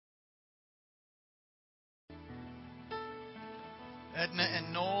Edna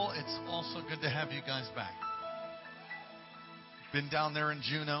and Noel, it's also good to have you guys back. Been down there in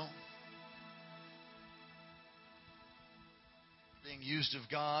Juneau, being used of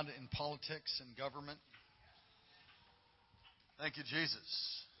God in politics and government. Thank you,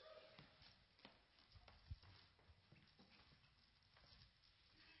 Jesus.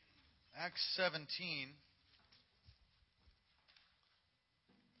 Acts 17.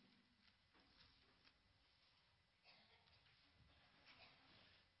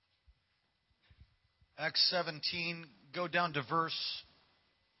 Acts 17, go down to verse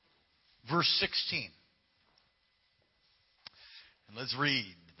 16. And let's read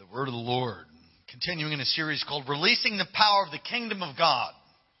the word of the Lord. Continuing in a series called Releasing the Power of the Kingdom of God.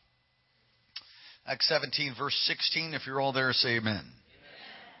 Acts 17, verse 16. If you're all there, say amen. Amen.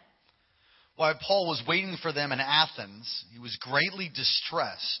 While Paul was waiting for them in Athens, he was greatly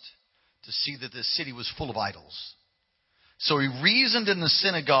distressed to see that the city was full of idols. So he reasoned in the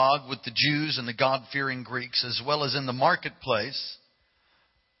synagogue with the Jews and the God-fearing Greeks, as well as in the marketplace,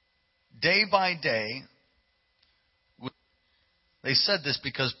 day by day. They said this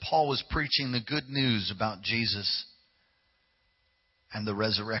because Paul was preaching the good news about Jesus and the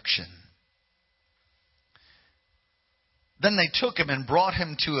resurrection. Then they took him and brought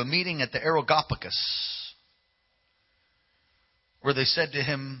him to a meeting at the Areopagus, where they said to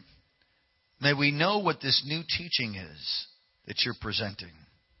him, "May we know what this new teaching is that you're presenting."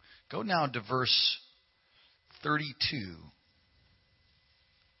 Go now to verse 32.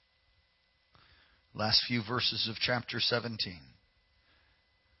 Last few verses of chapter 17.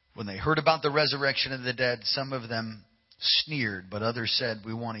 When they heard about the resurrection of the dead, some of them sneered, but others said,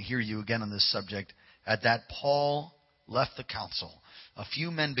 "We want to hear you again on this subject." At that, Paul left the council. A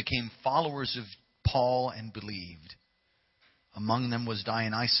few men became followers of Paul and believed. Among them was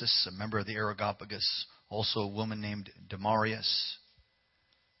Dionysius, a member of the Areopagus, also a woman named Damaris,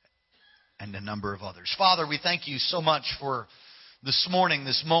 and a number of others. Father, we thank you so much for this morning,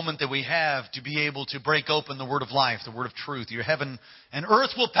 this moment that we have to be able to break open the word of life, the word of truth. Your heaven and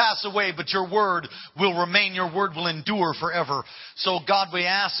earth will pass away, but your word will remain. Your word will endure forever. So God, we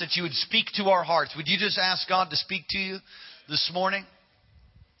ask that you would speak to our hearts. Would you just ask God to speak to you this morning?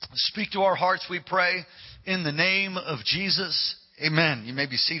 Speak to our hearts, we pray, in the name of Jesus. Amen. You may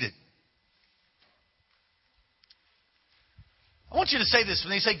be seated. I want you to say this when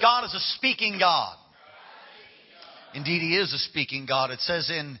they say God is a speaking God. Indeed, He is a speaking God. It says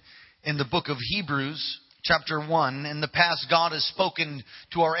in the book of Hebrews, chapter 1, in the past God has spoken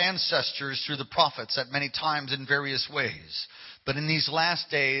to our ancestors through the prophets at many times in various ways. But in these last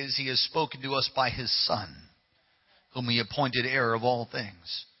days, He has spoken to us by His Son, whom He appointed heir of all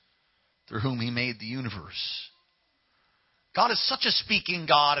things, through whom He made the universe. God is such a speaking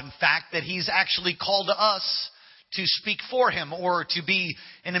God, in fact, that He's actually called us to speak for Him or to be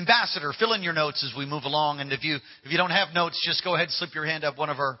an ambassador. Fill in your notes as we move along. And if you don't have notes, just go ahead and slip your hand up. One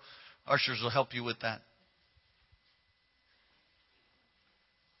of our ushers will help you with that.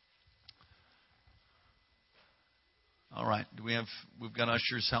 All right. We've got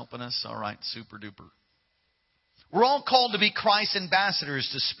ushers helping us? All right. Super duper. We're all called to be Christ's ambassadors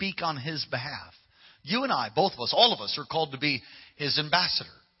to speak on His behalf. You and I, both of us, all of us are called to be His ambassador.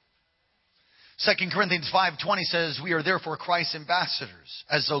 2 Corinthians 5:20 says, "We are therefore Christ's ambassadors,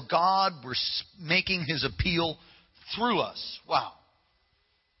 as though God were making His appeal through us." Wow.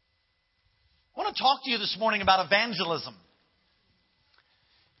 I want to talk to you this morning about evangelism.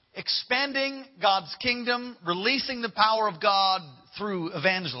 Expanding God's kingdom, releasing the power of God through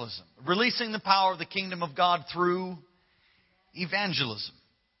evangelism. Releasing the power of the kingdom of God through evangelism.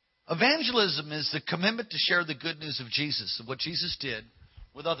 Evangelism is the commitment to share the good news of Jesus, of what Jesus did,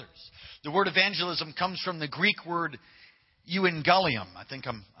 with others. The word evangelism comes from the Greek word euangelium.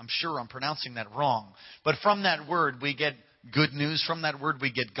 I'm sure I'm pronouncing that wrong. But from that word we get good news. From that word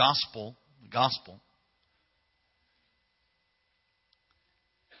we get gospel.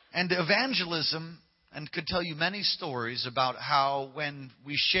 And evangelism, and could tell you many stories about how when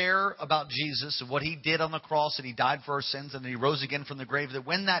we share about Jesus and what He did on the cross, and He died for our sins, and He rose again from the grave, that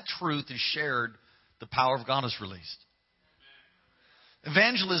when that truth is shared, the power of God is released.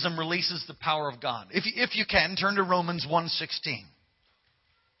 Evangelism releases the power of God. If you can, turn to Romans 1:16.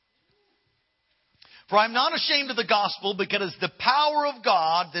 "For I am not ashamed of the gospel, because it's the power of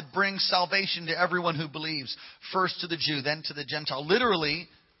God that brings salvation to everyone who believes, first to the Jew, then to the Gentile." Literally,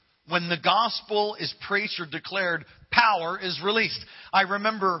 when the gospel is preached or declared, power is released. I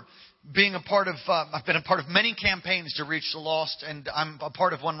remember being I've been a part of many campaigns to reach the lost, and I'm a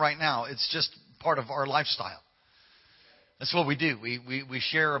part of one right now. It's just part of our lifestyle. That's what we do. We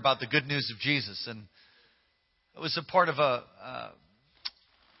share about the good news of Jesus. And it was a part of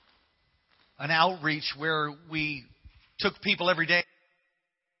an outreach where we took people every day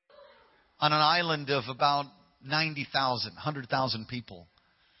on an island of about 90,000, 100,000 people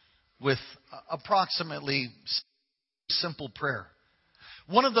with approximately simple prayer.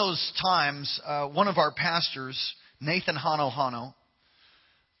 One of those times, one of our pastors, Nathan Hano,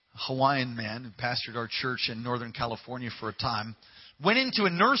 Hawaiian man who pastored our church in Northern California for a time, went into a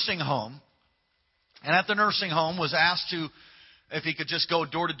nursing home, and at the nursing home was asked if he could just go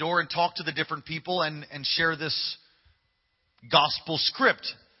door to door and talk to the different people and share this gospel script.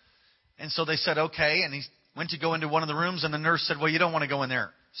 And so they said, okay, and he went to go into one of the rooms, and the nurse said, well, you don't want to go in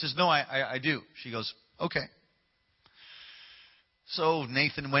there. He says, no, I do. She goes, okay. So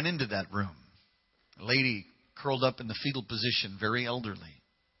Nathan went into that room. A lady curled up in the fetal position, very elderly.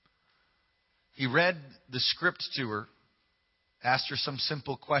 He read the script to her, asked her some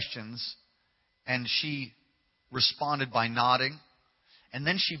simple questions, and she responded by nodding. And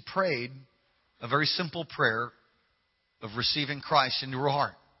then she prayed a very simple prayer of receiving Christ into her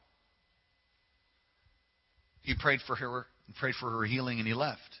heart. He prayed for her and prayed for her healing, and he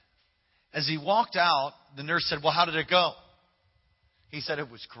left. As he walked out, the nurse said, well, how did it go? He said,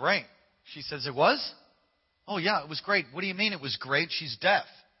 it was great. She says, it was? Oh, yeah, it was great. What do you mean it was great? She's deaf.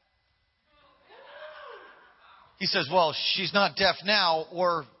 He says, well, she's not deaf now,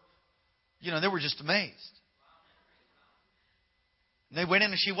 or, they were just amazed. And they went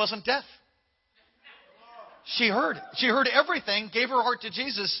in and she wasn't deaf. She heard. She heard everything, gave her heart to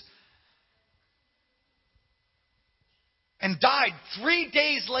Jesus, and died 3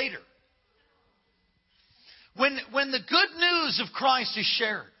 days later. When the good news of Christ is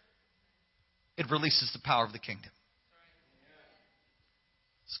shared, it releases the power of the kingdom.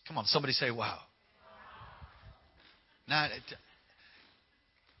 Come on, somebody say, wow. Now,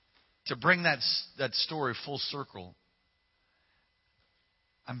 to bring that story full circle,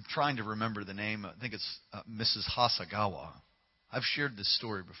 I'm trying to remember the name. I think it's Mrs. Hasagawa. I've shared this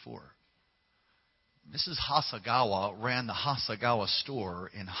story before. Mrs. Hasagawa ran the Hasagawa store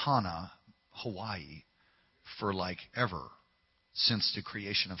in Hana, Hawaii, for ever. Since the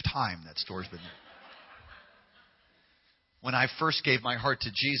creation of time, that store's been there. When I first gave my heart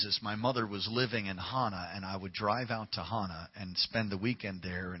to Jesus, my mother was living in Hana, and I would drive out to Hana and spend the weekend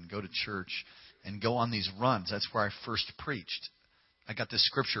there and go to church and go on these runs. That's where I first preached. I got this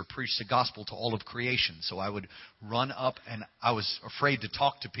scripture, preach the gospel to all of creation. So I would run up, and I was afraid to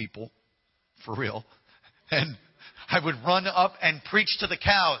talk to people, for real. And I would run up and preach to the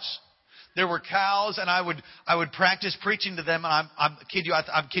cows. There were cows, and I would practice preaching to them. And I'm kid you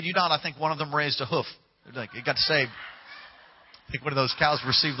not. I think one of them raised a hoof. It got saved. I think one of those cows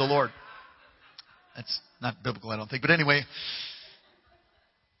received the Lord. That's not biblical, I don't think. But anyway,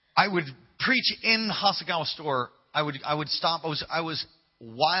 I would preach in Hasagawa store. I would stop. I was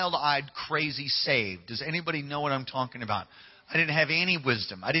wild-eyed, crazy saved. Does anybody know what I'm talking about? I didn't have any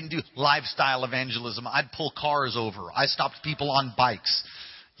wisdom. I didn't do lifestyle evangelism. I'd pull cars over. I stopped people on bikes.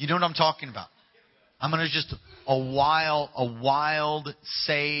 You know what I'm talking about? I'm going to just a wild,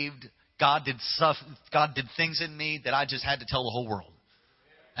 saved. God did things in me that I just had to tell the whole world.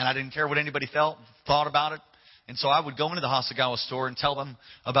 And I didn't care what anybody thought about it. And so I would go into the Hasagawa store and tell them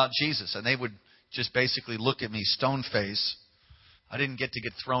about Jesus. And they would just basically look at me stone-faced. I didn't get to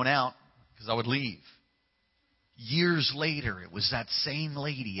get thrown out because I would leave. Years later, it was that same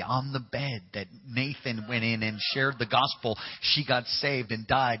lady on the bed that Nathan went in and shared the gospel. She got saved and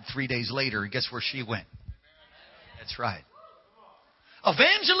died 3 days later. Guess where she went? That's right.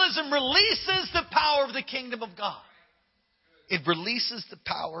 Evangelism releases the power of the kingdom of God. It releases the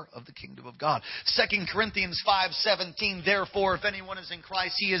power of the kingdom of God. 2 Corinthians 5:17, therefore, if anyone is in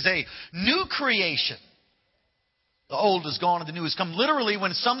Christ, he is a new creation. The old is gone and the new has come. Literally,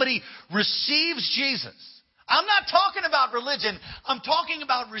 when somebody receives Jesus, I'm not talking about religion. I'm talking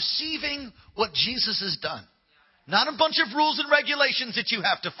about receiving what Jesus has done. Not a bunch of rules and regulations that you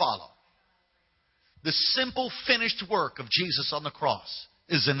have to follow. The simple finished work of Jesus on the cross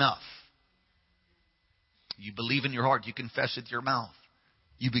is enough. You believe in your heart. You confess with your mouth.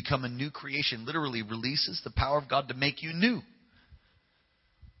 You become a new creation. Literally releases the power of God to make you new.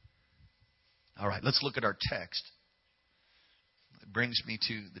 All right, let's look at our text. It brings me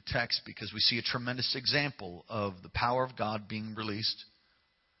to the text because we see a tremendous example of the power of God being released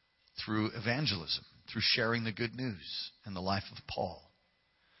through evangelism, through sharing the good news in the life of Paul.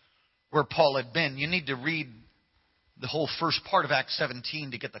 Where Paul had been, you need to read the whole first part of Acts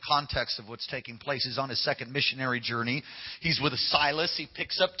 17 to get the context of what's taking place. He's on his second missionary journey. He's with Silas. He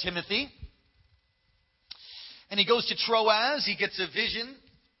picks up Timothy. And he goes to Troas. He gets a vision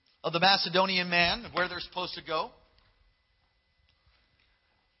of the Macedonian man, of where they're supposed to go.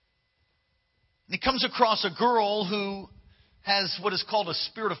 And he comes across a girl who has what is called a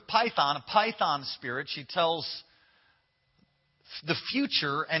spirit of Python, a Python spirit. She tells the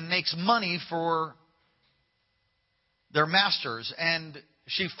future and makes money for their masters. And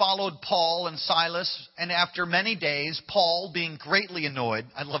she followed Paul and Silas. And after many days, Paul, being greatly annoyed.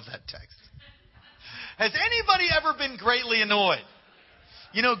 I love that text. Has anybody ever been greatly annoyed?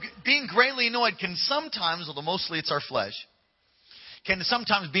 You know, being greatly annoyed can sometimes, although mostly it's our flesh, can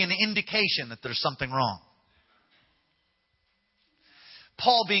sometimes be an indication that there's something wrong.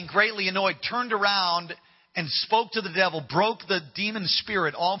 Paul, being greatly annoyed, turned around and spoke to the devil, broke the demon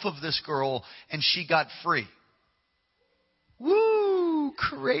spirit off of this girl, and she got free. Woo!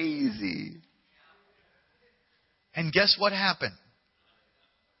 Crazy. And guess what happened?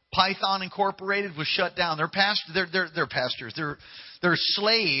 Python Incorporated was shut down. Their pastors, their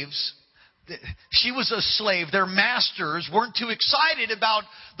slaves. She was a slave. Their masters weren't too excited about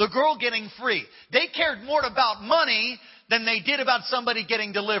the girl getting free. They cared more about money than they did about somebody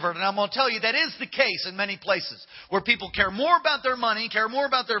getting delivered. And I'm going to tell you, that is the case in many places, where people care more about their money, care more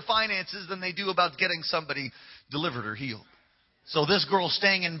about their finances than they do about getting somebody delivered or healed. So this girl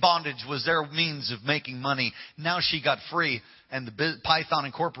staying in bondage was their means of making money. Now she got free, and the Python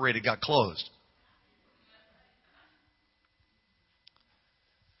Incorporated got closed.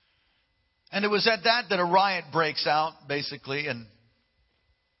 And it was at that a riot breaks out, basically, and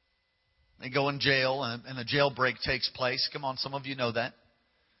they go in jail, and a jailbreak takes place. Come on, some of you know that.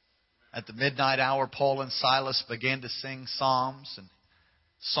 At the midnight hour, Paul and Silas began to sing psalms and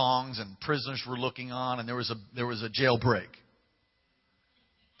songs, and prisoners were looking on, and there was a jailbreak.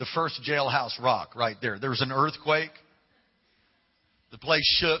 The first jailhouse rock right there. There was an earthquake. The place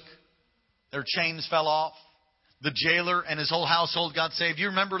shook. Their chains fell off. The jailer and his whole household got saved. You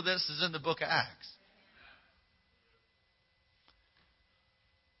remember this? This is in the book of Acts.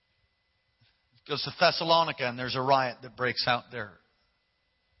 Goes to Thessalonica, and there's a riot that breaks out there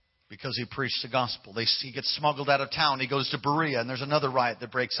because he preached the gospel. He gets smuggled out of town. He goes to Berea, and there's another riot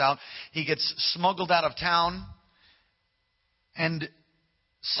that breaks out. He gets smuggled out of town, and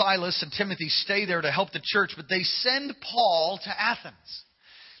Silas and Timothy stay there to help the church, but they send Paul to Athens.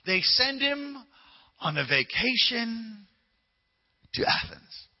 They send him on a vacation to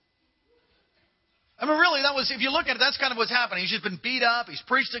Athens. I mean, really, if you look at it, that's kind of what's happening. He's just been beat up. He's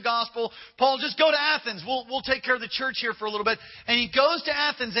preached the gospel. Paul, just go to Athens. We'll take care of the church here for a little bit. And he goes to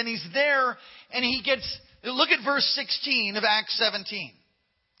Athens, and he's there, and look at verse 16 of Acts 17.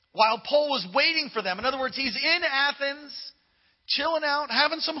 While Paul was waiting for them. In other words, he's in Athens, chilling out,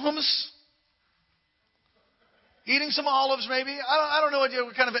 having some hummus, eating some olives maybe. I don't know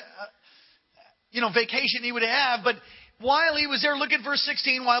what kind of vacation he would have, but while he was there, look at verse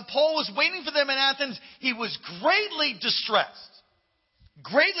 16. While Paul was waiting for them in Athens, he was greatly distressed.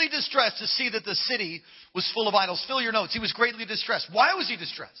 Greatly distressed to see that the city was full of idols. Fill your notes. He was greatly distressed. Why was he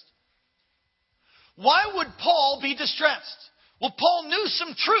distressed? Why would Paul be distressed? Well, Paul knew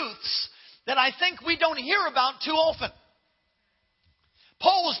some truths that I think we don't hear about too often.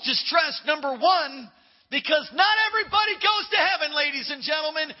 Paul was distressed, number one, because not everybody goes to heaven, ladies and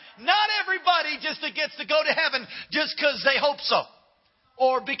gentlemen. Not everybody just gets to go to heaven just because they hope so.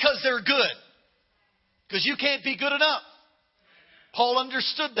 Or because they're good. Because you can't be good enough. Paul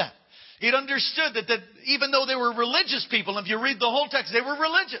understood that. He understood that even though they were religious people, if you read the whole text, they were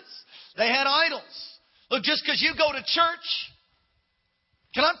religious. They had idols. Look, just because you go to church,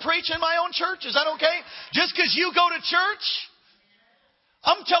 can I preach in my own church? Is that okay? Just because you go to church,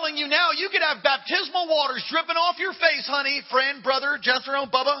 I'm telling you now, you could have baptismal waters dripping off your face, honey, friend, brother, Jethro,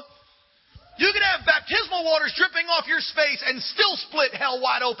 Bubba. You could have baptismal waters dripping off your face and still split hell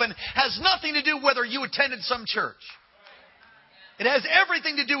wide open. Has nothing to do whether you attended some church. It has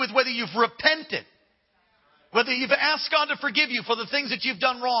everything to do with whether you've repented. Whether you've asked God to forgive you for the things that you've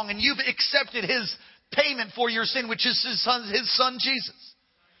done wrong and you've accepted His payment for your sin, which is His son Jesus.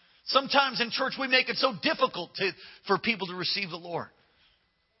 Sometimes in church we make it so difficult for people to receive the Lord.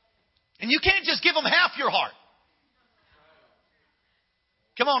 And you can't just give them half your heart.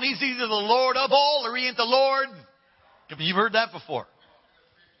 Come on, He's either the Lord of all or He ain't the Lord. You've heard that before.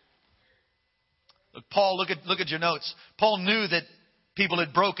 Look, Paul, look at your notes. Paul knew that people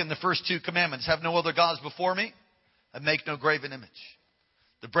had broken the first two commandments. Have no other gods before me and make no graven image.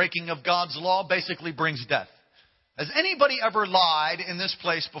 The breaking of God's law basically brings death. Has anybody ever lied in this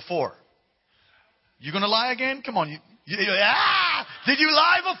place before? You going to lie again? Come on. Did you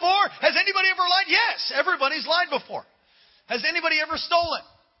lie before? Has anybody ever lied? Yes, everybody's lied before. Has anybody ever stolen?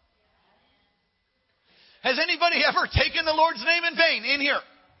 Has anybody ever taken the Lord's name in vain in here?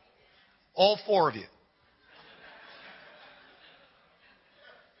 All four of you.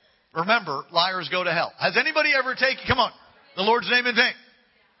 Remember, liars go to hell. Has anybody ever taken, come on, the Lord's name in vain?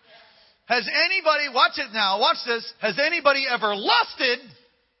 Has anybody, watch it now, watch this. Has anybody ever lusted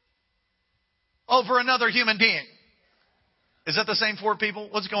over another human being? Is that the same 4 people?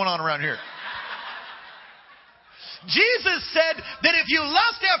 What's going on around here? Jesus said that if you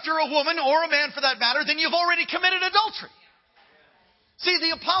lust after a woman or a man for that matter, then you've already committed adultery. See,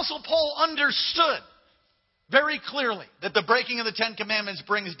 the Apostle Paul understood very clearly that the breaking of the 10 Commandments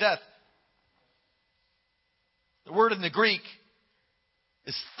brings death. The word in the Greek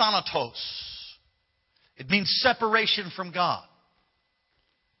is thanatos. It means separation from God.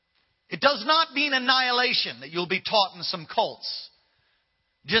 It does not mean annihilation that you'll be taught in some cults.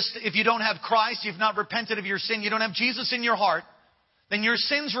 Just if you don't have Christ, you've not repented of your sin, you don't have Jesus in your heart, then your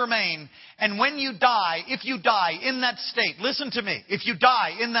sins remain. And when you die, if you die in that state, listen to me, if you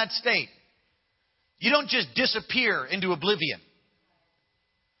die in that state, you don't just disappear into oblivion.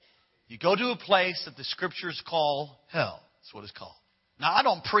 You go to a place that the Scriptures call hell. That's what it's called. Now, I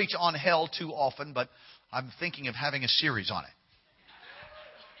don't preach on hell too often, but I'm thinking of having a series on it.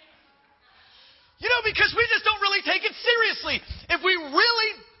 You know, because we just don't really take it seriously. If we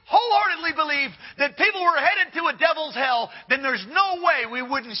really wholeheartedly believe that people were headed to a devil's hell, then there's no way we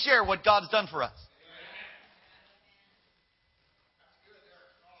wouldn't share what God's done for us.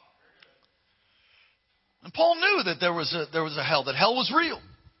 And Paul knew that there was a hell, that hell was real.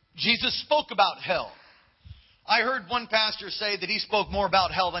 Jesus spoke about hell. I heard one pastor say that he spoke more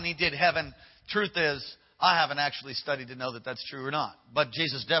about hell than he did heaven. Truth is, I haven't actually studied to know that that's true or not. But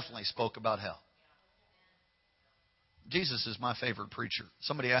Jesus definitely spoke about hell. Jesus is my favorite preacher.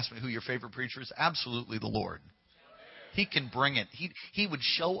 Somebody asked me who your favorite preacher is. Absolutely the Lord. He can bring it. He would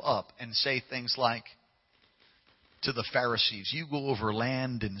show up and say things like to the Pharisees, you go over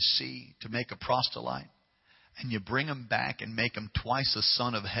land and sea to make a proselyte, and you bring him back and make him twice the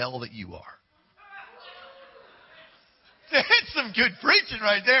son of hell that you are. That's some good preaching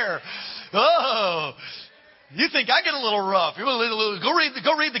right there. Oh, you think I get a little rough. Go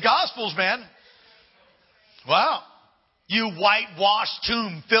read the Gospels, man. Wow. You whitewashed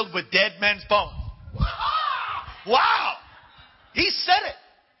tomb filled with dead men's bones. Wow. He said it.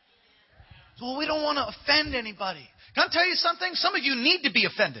 Well, we don't want to offend anybody. Can I tell you something? Some of you need to be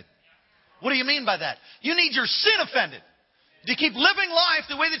offended. What do you mean by that? You need your sin offended. You keep living life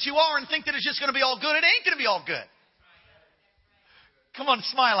the way that you are and think that it's just going to be all good. It ain't going to be all good. Come on,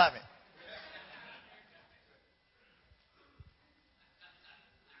 smile at me.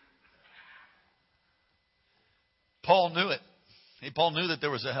 Paul knew it. Paul knew that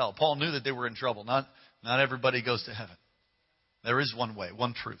there was a hell. Paul knew that they were in trouble. Not everybody goes to heaven. There is one way,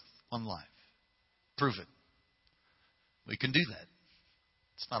 one truth, one life. Prove it. We can do that.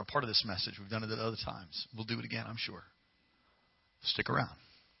 It's not a part of this message. We've done it at other times. We'll do it again, I'm sure. Stick around.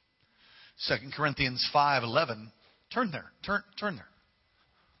 2 Corinthians 5:11. Turn there. Turn there.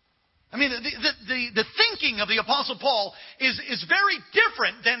 I mean, the thinking of the Apostle Paul is very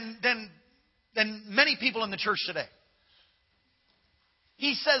different than many people in the church today.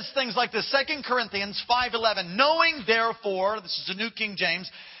 He says things like this, 2 Corinthians 5:11, knowing therefore, this is the New King James,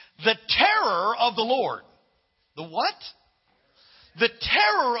 the terror of the Lord. The what? The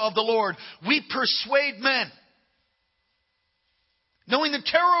terror of the Lord, we persuade men. Knowing the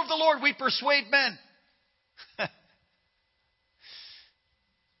terror of the Lord, we persuade men.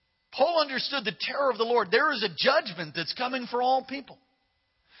 Paul understood the terror of the Lord. There is a judgment that's coming for all people.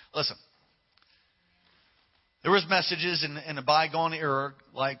 Listen. There was messages in a bygone era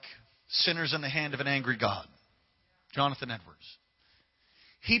like sinners in the hand of an angry God. Jonathan Edwards.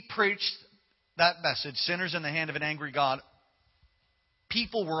 He preached that message, sinners in the hand of an angry God.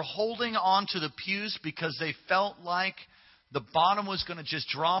 People were holding on to the pews because they felt like the bottom was going to just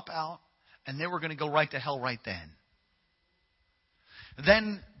drop out and they were going to go right to hell right then.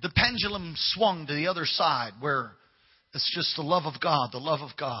 Then the pendulum swung to the other side where it's just the love of God, the love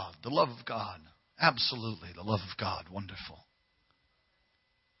of God, the love of God. Absolutely, the love of God. Wonderful.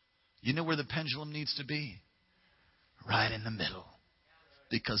 You know where the pendulum needs to be? Right in the middle.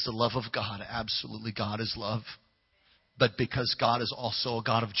 Because the love of God, absolutely God is love. But because God is also a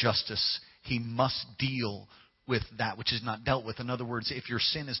God of justice, He must deal with that which is not dealt with. In other words, if your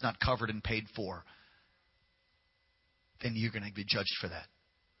sin is not covered and paid for, then you're going to be judged for that.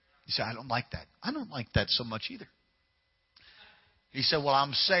 You say, I don't like that. I don't like that so much either. He said, well,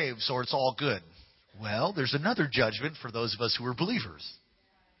 I'm saved, so it's all good. Well, there's another judgment for those of us who are believers.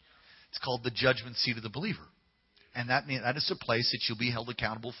 It's called the judgment seat of the believer. And that is a place that you'll be held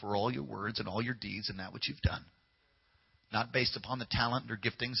accountable for all your words and all your deeds and that which you've done. Not based upon the talent or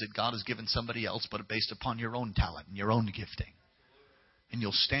giftings that God has given somebody else, but based upon your own talent and your own gifting. And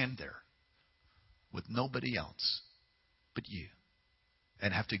you'll stand there with nobody else but you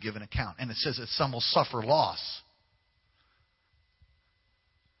and have to give an account. And it says that some will suffer loss.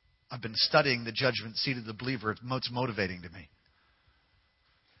 I've been studying the judgment seat of the believer. It's motivating to me.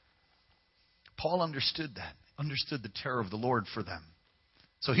 Paul understood that, understood the terror of the Lord for them.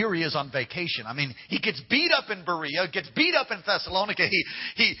 So here he is on vacation. I mean, he gets beat up in Berea, gets beat up in Thessalonica.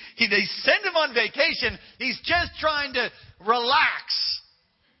 They send him on vacation. He's just trying to relax.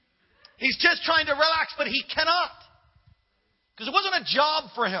 He's just trying to relax, but he cannot. Because it wasn't a job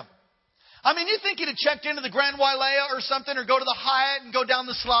for him. I mean, you think he'd have checked into the Grand Wailea or something, or go to the Hyatt and go down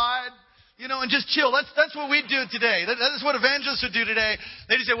the slide, and just chill. That's what we do today. That's what evangelists would do today.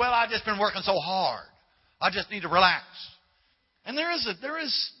 They just say, well, I've just been working so hard. I just need to relax. And there is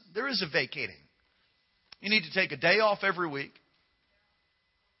a vacating. You need to take a day off every week.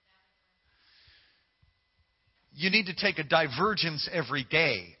 You need to take a divergence every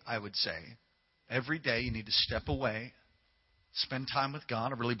day, I would say. Every day you need to step away, spend time with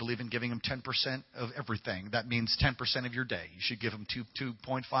God. I really believe in giving Him 10% of everything. That means 10% of your day. You should give Him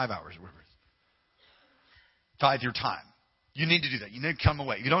 2.5 hours worth. Tithe your time. You need to do that. You need to come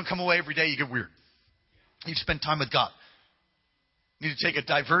away. You don't come away every day, you get weird. You spend time with God. You need to take a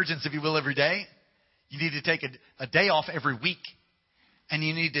divergence, if you will, every day. You need to take a day off every week. And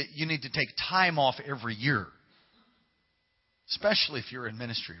you need to take time off every year. Especially if you're in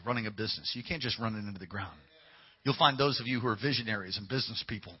ministry, running a business. You can't just run it into the ground. You'll find those of you who are visionaries and business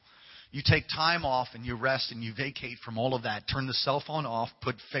people. You take time off and you rest and you vacate from all of that. Turn the cell phone off.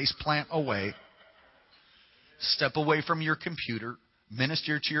 Put faceplant away. Step away from your computer.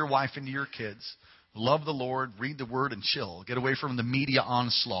 Minister to your wife and to your kids. Love the Lord. Read the Word and chill. Get away from the media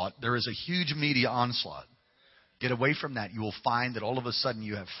onslaught. There is a huge media onslaught. Get away from that. You will find that all of a sudden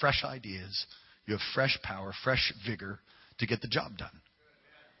you have fresh ideas. You have fresh power, fresh vigor to get the job done.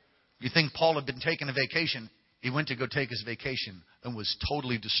 You think Paul had been taking a vacation. He went to go take his vacation and was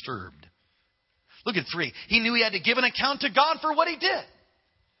totally disturbed. Look at 3. He knew he had to give an account to God for what he did.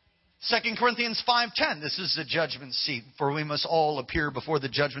 2 Corinthians 5:10. This is the judgment seat, for we must all appear before the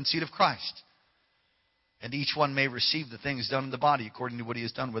judgment seat of Christ. And each one may receive the things done in the body according to what he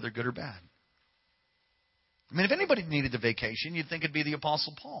has done, whether good or bad. I mean, if anybody needed the vacation, you'd think it'd be the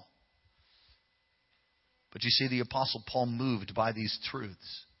Apostle Paul. But you see, the Apostle Paul moved by these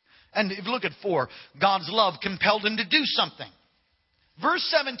truths. And if you look at 4, God's love compelled him to do something. Verse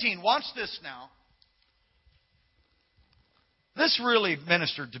 17, watch this now. This really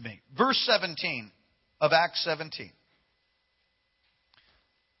ministered to me. Verse 17 of Acts 17.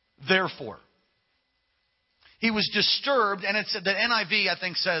 Therefore, he was disturbed, and it said, the NIV, I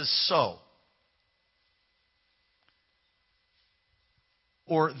think, says so.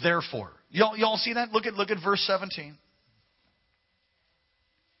 Or therefore. Y'all see that? Look at verse 17.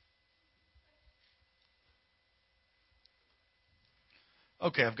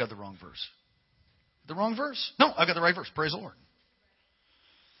 Okay, I've got the wrong verse. The wrong verse? No, I've got the right verse. Praise the Lord.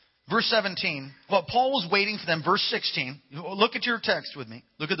 Verse 17. Well, Paul was waiting for them. Verse 16. Look at your text with me.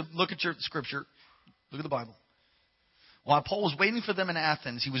 Look at your scripture. Look at the Bible. While Paul was waiting for them in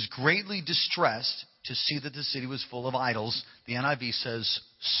Athens, he was greatly distressed to see that the city was full of idols. The NIV says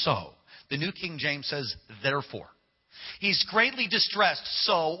so. The New King James says therefore. He's greatly distressed.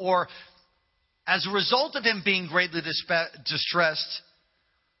 So, or as a result of him being greatly distressed,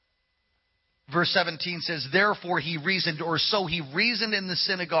 verse 17 says, therefore he reasoned, or so he reasoned in the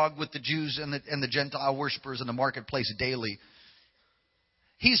synagogue with the Jews and the Gentile worshipers in the marketplace daily.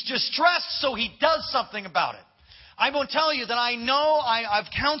 He's distressed, so he does something about it. I'm going to tell you that I know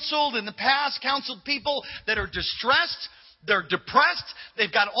I've counseled in the past, counseled people that are distressed, they're depressed,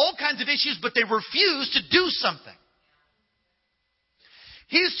 they've got all kinds of issues, but they refuse to do something.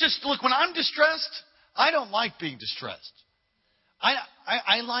 He's just, look, when I'm distressed, I don't like being distressed.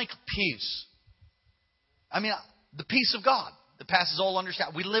 I like peace. I mean, the peace of God that passes all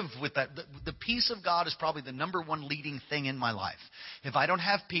understanding. We live with that. The peace of God is probably the number one leading thing in my life. If I don't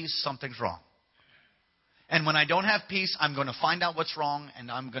have peace, something's wrong. And when I don't have peace, I'm going to find out what's wrong and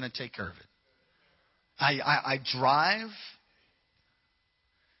I'm going to take care of it. I drive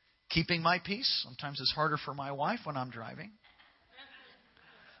keeping my peace. Sometimes it's harder for my wife when I'm driving.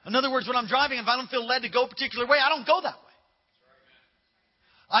 In other words, when I'm driving, if I don't feel led to go a particular way, I don't go that way.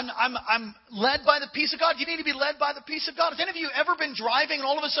 I'm led by the peace of God. You need to be led by the peace of God. Has any of you ever been driving and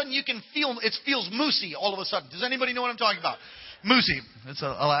all of a sudden you can feel, it feels moosey all of a sudden? Does anybody know what I'm talking about? Moosey. It's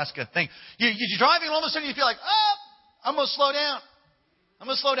an Alaska thing. You're driving and all of a sudden you feel like, I'm going to slow down. I'm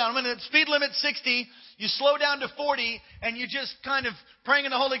going to slow down. I'm going to speed limit 60. You slow down to 40 and you just kind of praying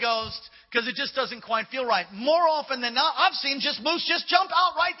in the Holy Ghost. because it just doesn't quite feel right. More often than not, I've seen moose just jump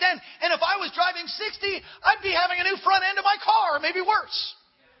out right then. And if I was driving 60, I'd be having a new front end of my car, or maybe worse.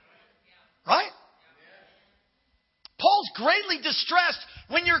 Right? Paul's greatly distressed.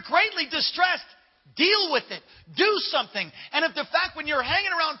 When you're greatly distressed, deal with it. Do something. And if the fact when you're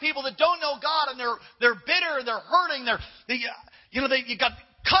hanging around people that don't know God and they're bitter and they're hurting, you got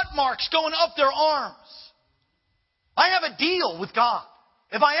cut marks going up their arms. I have a deal with God.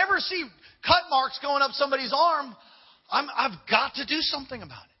 If I ever see cut marks going up somebody's arm, I've got to do something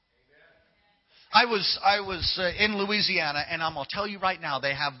about it. I was in Louisiana, and I'm going to tell you right now,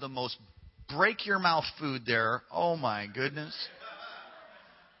 they have the most break your mouth food there. Oh my goodness.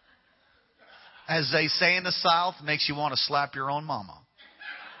 As they say in the South, makes you want to slap your own mama.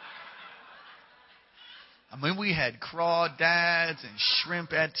 I mean, we had crawdads and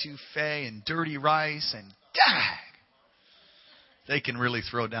shrimp etouffee and dirty rice and dag. They can really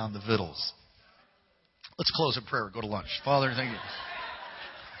throw down the victuals. Let's close in prayer. Go to lunch. Father, thank you.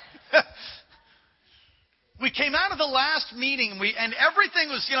 We came out of the last meeting and everything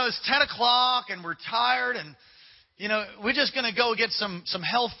was, it's 10 o'clock and we're tired and, we're just going to go get some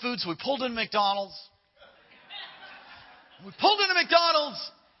health food. So we pulled into McDonald's.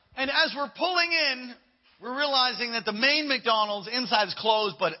 And as we're pulling in, we're realizing that the main McDonald's inside is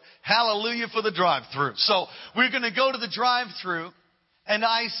closed, but hallelujah for the drive-thru. So we're going to go to the drive-thru, and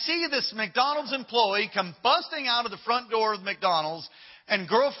I see this McDonald's employee come busting out of the front door of McDonald's, and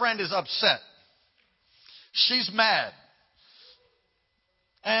girlfriend is upset. She's mad.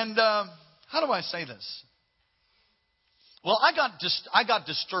 And how do I say this? Well, I got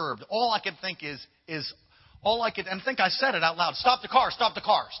disturbed. All I could think and I think I said it out loud. Stop the car.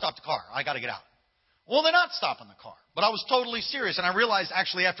 I got to get out. Well, they're not stopping the car. But I was totally serious. And I realized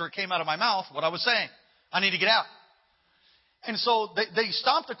actually after it came out of my mouth what I was saying. I need to get out. And so they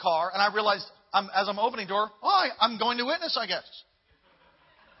stopped the car, and I realized as I'm opening the door, I'm going to witness, I guess.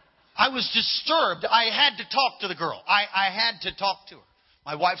 I was disturbed. I had to talk to the girl. I had to talk to her.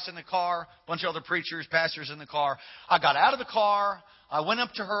 My wife's in the car, a bunch of other preachers, pastors in the car. I got out of the car. I went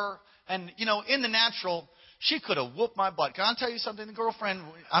up to her. And, in the natural, she could have whooped my butt. Can I tell you something? The girlfriend,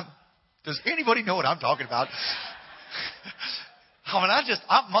 does anybody know what I'm talking about?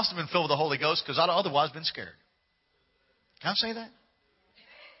 I must have been filled with the Holy Ghost because I'd otherwise been scared. Can I say that?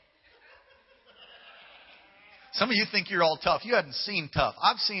 Some of you think you're all tough. You hadn't seen tough.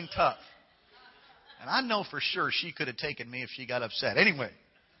 I've seen tough. And I know for sure she could have taken me if she got upset. Anyway,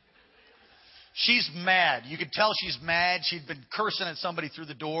 she's mad. You could tell she's mad. She'd been cursing at somebody through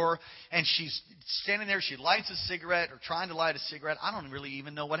the door. And she's standing there. She lights a cigarette or trying to light a cigarette. I don't really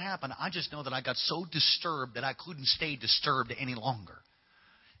even know what happened. I just know that I got so disturbed that I couldn't stay disturbed any longer.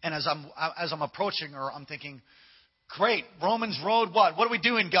 And as I'm approaching her, I'm thinking, great, Romans Road, what? What are we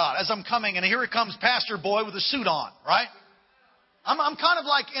doing, God? As I'm coming, and here comes Pastor Boy with a suit on, right? I'm kind of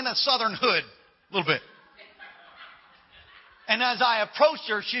like in a southern hood. A little bit. And as I approached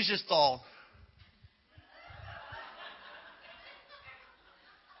her, she's just all.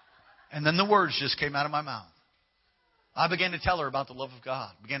 And then the words just came out of my mouth. I began to tell her about the love of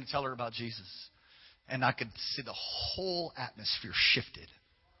God. I began to tell her about Jesus. And I could see the whole atmosphere shifted.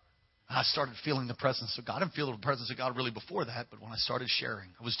 I started feeling the presence of God. I didn't feel the presence of God really before that, but when I started sharing,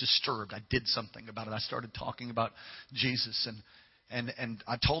 I was disturbed. I did something about it. I started talking about Jesus and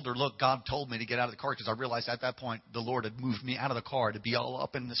I told her, look, God told me to get out of the car because I realized at that point the Lord had moved me out of the car to be all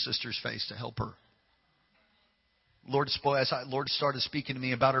up in the sister's face to help her. Lord started speaking to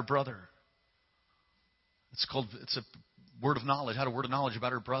me about her brother. It's a word of knowledge. Had a word of knowledge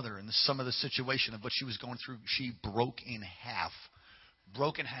about her brother and some of the situation of what she was going through. She broke in half,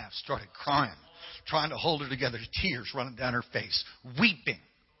 started crying, trying to hold her together, tears running down her face, weeping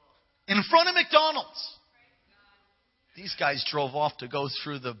in front of McDonald's. These guys drove off to go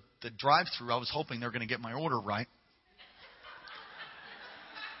through the drive-thru. I was hoping they were going to get my order right.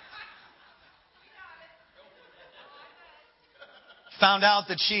 Found out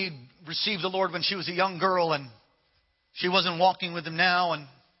that she received the Lord when she was a young girl and she wasn't walking with Him now. And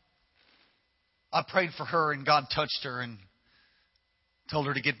I prayed for her and God touched her and told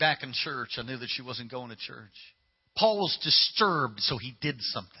her to get back in church. I knew that she wasn't going to church. Paul was disturbed, so he did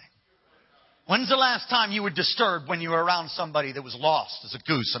something. When's the last time you were disturbed when you were around somebody that was lost as a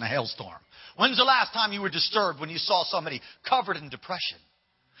goose in a hailstorm? When's the last time you were disturbed when you saw somebody covered in depression?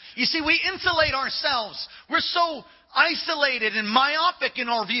 You see, we insulate ourselves. We're so isolated and myopic in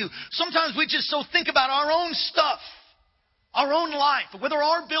our view. Sometimes we just so think about our own stuff, our own life, whether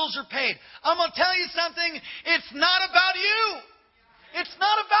our bills are paid. I'm going to tell you something. It's not about you. It's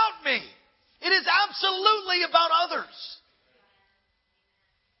not about me. It is absolutely about others.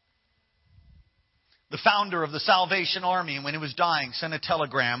 the founder of the Salvation Army, when he was dying, sent a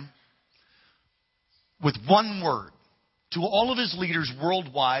telegram with one word. To all of his leaders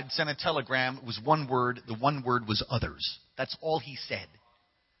worldwide, sent a telegram. It was one word. The one word was others. That's all he said.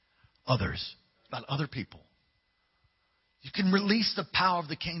 Others. About other people. You can release the power of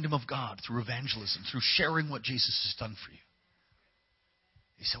the kingdom of God through evangelism, through sharing what Jesus has done for you.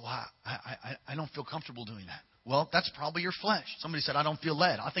 He said, well, I don't feel comfortable doing that. Well, that's probably your flesh. Somebody said, I don't feel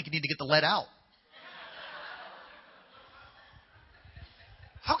led. I think you need to get the lead out.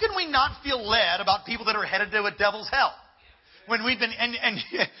 How can we not feel led about people that are headed to a devil's hell? When we've been, and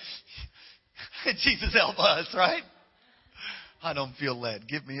Jesus help us, right? I don't feel led.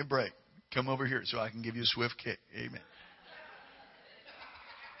 Give me a break. Come over here so I can give you a swift kick. Amen.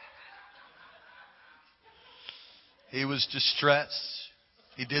 He was distressed.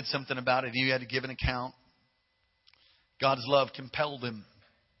 He did something about it. He had to give an account. God's love compelled him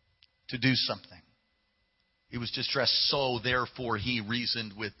to do something. He was distressed, so therefore he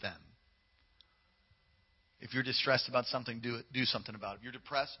reasoned with them. If you're distressed about something, do something about it. If you're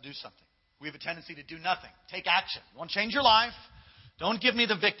depressed, do something. We have a tendency to do nothing. Take action. You want to change your life? Don't give me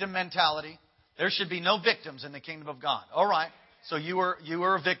the victim mentality. There should be no victims in the kingdom of God. All right. So you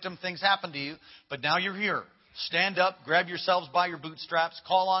were a victim. Things happened to you. But now you're here. Stand up. Grab yourselves by your bootstraps.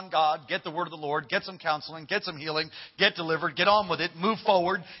 Call on God. Get the word of the Lord. Get some counseling. Get some healing. Get delivered. Get on with it. Move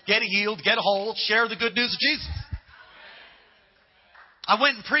forward. Get healed. Get whole. Share the good news of Jesus. I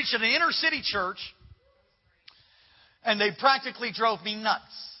went and preached at an inner city church. And they practically drove me nuts.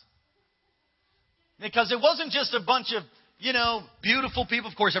 Because it wasn't just a bunch of, beautiful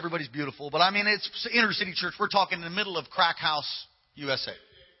people. Of course, everybody's beautiful. But it's inner city church. We're talking in the middle of Crack House, USA.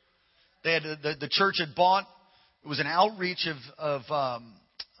 They had the church had bought. It was an outreach of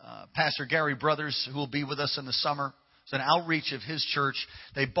Pastor Gary Brothers, who will be with us in the summer. It's an outreach of his church.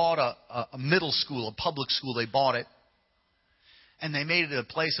 They bought a middle school, a public school. They bought it. And they made it a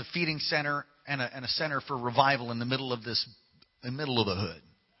place, a feeding center, and a center for revival in the middle of the hood.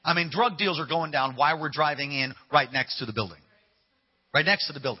 Drug deals are going down while we're driving in right next to the building. Right next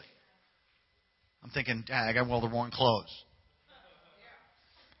to the building. I'm thinking, I got all the wrong clothes.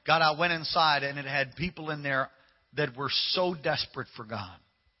 I went inside and it had people in there that were so desperate for God.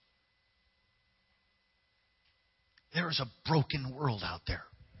 There is a broken world out there.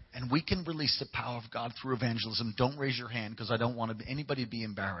 And we can release the power of God through evangelism. Don't raise your hand because I don't want anybody to be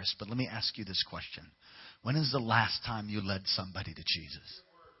embarrassed. But let me ask you this question. When is the last time you led somebody to Jesus?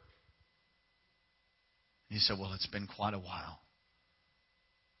 And you said, well, it's been quite a while.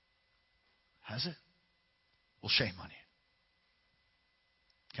 Has it? Well, shame on you.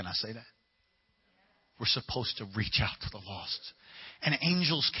 Can I say that? We're supposed to reach out to the lost. And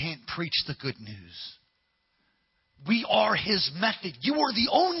angels can't preach the good news. We are His method. You are the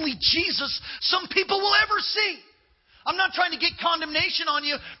only Jesus some people will ever see. I'm not trying to get condemnation on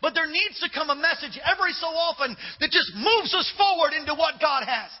you, but there needs to come a message every so often that just moves us forward into what God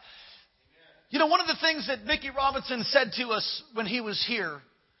has. One of the things that Mickey Robinson said to us when he was here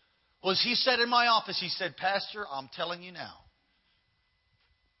was he said in my office, he said, Pastor, I'm telling you now,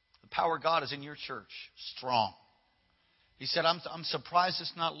 the power of God is in your church, strong. He said, I'm surprised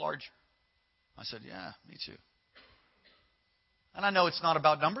it's not larger. I said, yeah, me too. And I know it's not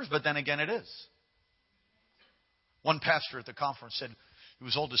about numbers, but then again it is. One pastor at the conference said he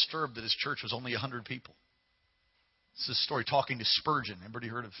was all disturbed that his church was only 100 people. It's this story talking to Spurgeon. Everybody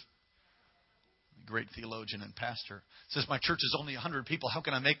heard of a great theologian and pastor? Says, my church is only 100 people. How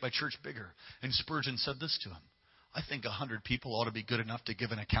can I make my church bigger? And Spurgeon said this to him. I think 100 people ought to be good enough to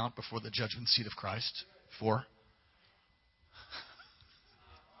give an account before the judgment seat of Christ. For.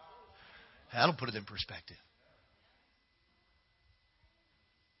 That'll put it in perspective.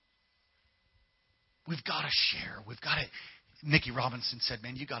 We've got to share. We've got to. Mickey Robinson said,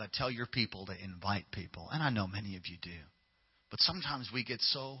 man, you got to tell your people to invite people. And I know many of you do. But sometimes we get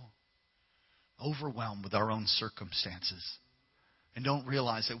so overwhelmed with our own circumstances and don't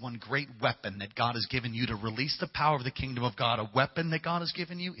realize that one great weapon that God has given you to release the power of the kingdom of God, a weapon that God has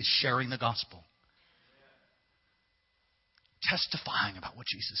given you, is sharing the gospel. Testifying about what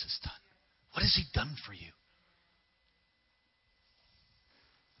Jesus has done. What has He done for you?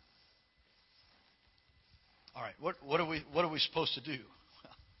 All right, what are we supposed to do?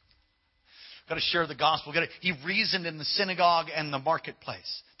 Got to share the gospel. He reasoned in the synagogue and the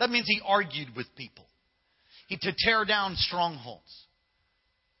marketplace. That means he argued with people. To tear down strongholds.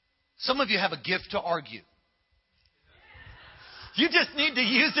 Some of you have a gift to argue. You just need to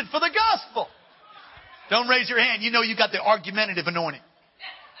use it for the gospel. Don't raise your hand. You know you got the argumentative anointing.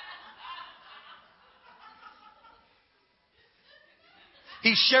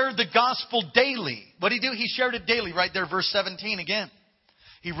 He shared the gospel daily. What did he do? He shared it daily. Right there, verse 17 again.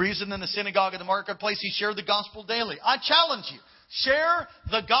 He reasoned in the synagogue in the marketplace. He shared the gospel daily. I challenge you. Share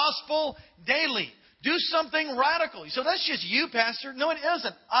the gospel daily. Do something radical. So that's just you, Pastor. No, it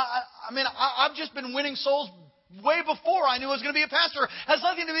isn't. I've just been winning souls way before I knew I was going to be a pastor. It has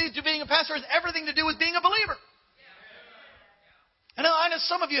nothing to do with being a pastor. It has everything to do with being a believer. And I know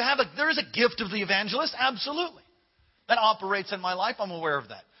some of you there is a gift of the evangelist. Absolutely. That operates in my life. I'm aware of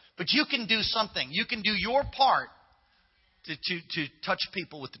that. But you can do something. You can do your part to touch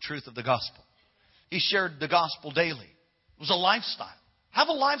people with the truth of the gospel. He shared the gospel daily. It was a lifestyle. Have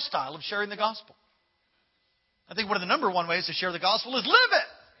a lifestyle of sharing the gospel. I think one of the number one ways to share the gospel is live it.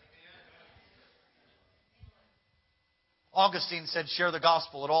 Augustine said, share the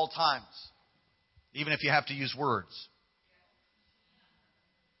gospel at all times, even if you have to use words.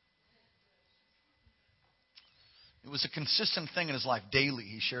 It was a consistent thing in his life. Daily,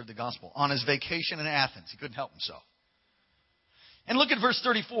 he shared the gospel. On his vacation in Athens, he couldn't help himself. And look at verse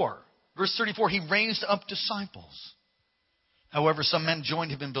 34. Verse 34, he raised up disciples. However, some men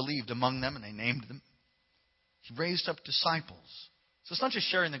joined him and believed among them, and they named them. He raised up disciples. So it's not just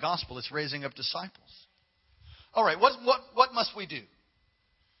sharing the gospel, it's raising up disciples. All right, what must we do?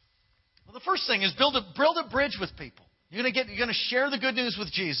 Well, the first thing is build a bridge with people. You're going to share the good news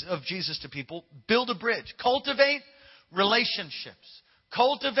of Jesus to people. Build a bridge. Cultivate relationships.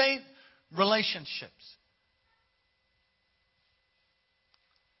 Cultivate relationships.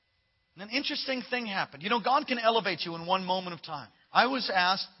 And an interesting thing happened. God can elevate you in one moment of time. I was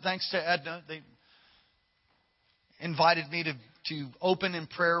asked, thanks to Edna, they invited me to open in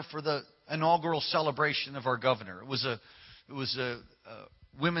prayer for the inaugural celebration of our governor. It was a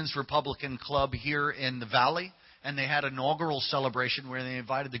women's Republican club here in the Valley, and they had an inaugural celebration where they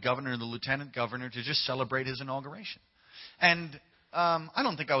invited the governor and the lieutenant governor to just celebrate his inauguration. And I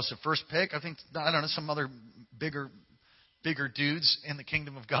don't think I was the first pick. I think, some other bigger dudes in the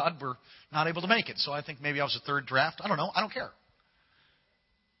kingdom of God were not able to make it. So I think maybe I was the third draft. I don't know. I don't care.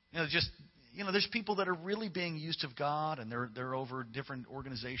 There's people that are really being used of God, and they're over different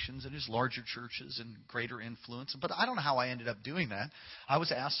organizations and just larger churches and greater influence. But I don't know how I ended up doing that. I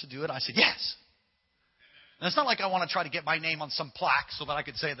was asked to do it. I said yes. And it's not like I want to try to get my name on some plaque so that I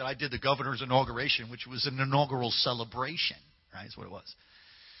could say that I did the governor's inauguration, which was an inaugural celebration. Right? That's what it was.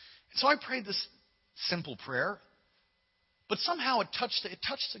 And so I prayed this simple prayer. But somehow it touched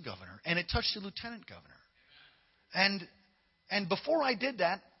the governor, and it touched the lieutenant governor. And before I did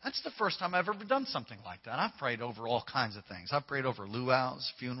that, that's the first time I've ever done something like that. I've prayed over all kinds of things. I've prayed over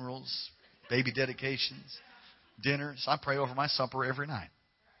luau's, funerals, baby dedications, dinners. I pray over my supper every night.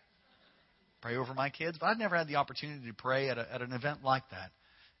 Pray over my kids. But I've never had the opportunity to pray at an event like that.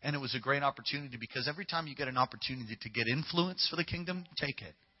 And it was a great opportunity because every time you get an opportunity to get influence for the kingdom, take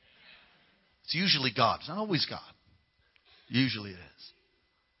it. It's usually God. It's not always God. Usually it is.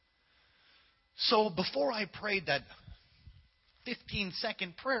 So before I prayed that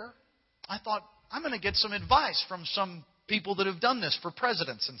 15-second prayer, I thought, I'm going to get some advice from some people that have done this for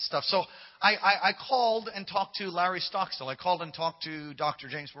presidents and stuff. So I called and talked to Larry Stockstill. I called and talked to Dr.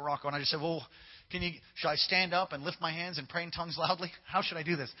 James Morocco. And I just said, well, should I stand up and lift my hands and pray in tongues loudly? How should I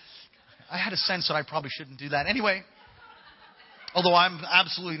do this? I had a sense that I probably shouldn't do that. Anyway, although I'm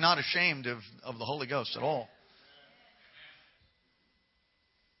absolutely not ashamed of the Holy Ghost at all.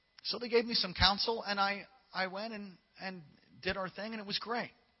 So they gave me some counsel, and I went and did our thing, and it was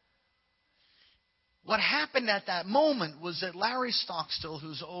great. What happened at that moment was that Larry Stockstill,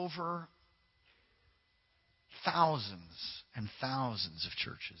 who's over thousands and thousands of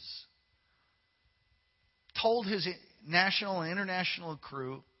churches, told his national and international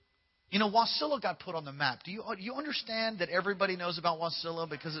crew, Wasilla got put on the map. Do you understand that everybody knows about Wasilla?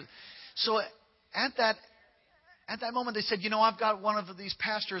 So at that moment, they said, I've got one of these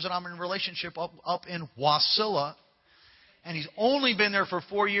pastors that I'm in relationship up in Wasilla, and he's only been there for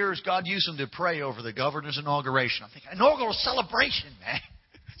 4 years. God used him to pray over the governor's inauguration. I'm thinking, inaugural celebration, man.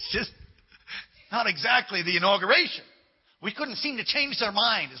 It's just not exactly the inauguration. We couldn't seem to change their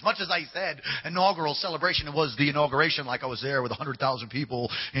mind. As much as I said inaugural celebration, it was the inauguration like I was there with 100,000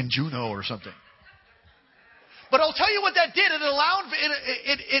 people in Juneau or something. But I'll tell you what that did.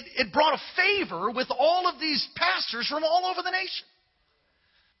 It brought a favor with all of these pastors from all over the nation.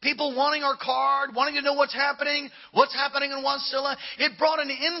 People wanting our card, wanting to know what's happening in Wasilla. It brought an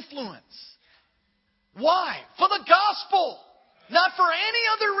influence. Why? For the gospel, not for any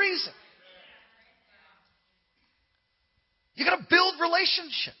other reason. You got to build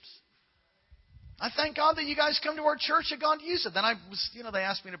relationships. I thank God that you guys come to our church and God used it. Then they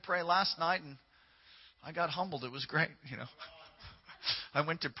asked me to pray last night, and I got humbled. It was great, I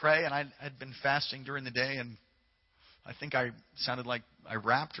went to pray, and I'd been fasting during the day, and I think I sounded like I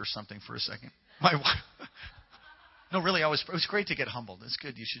rapped or something for a second. My wife. No, really, it was great to get humbled. It's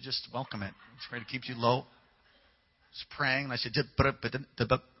good. You should just welcome it. It's great. It keeps you low. I was praying, and I said,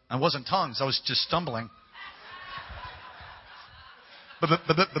 I wasn't tongues. I was just stumbling.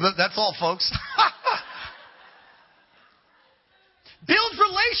 That's all, folks. Build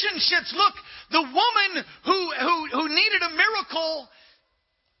relationships. Look, the woman who needed a miracle,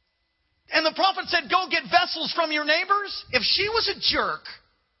 and the prophet said, go get vessels from your neighbors. If she was a jerk,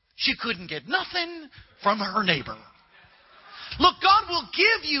 she couldn't get nothing from her neighbor. Look, God will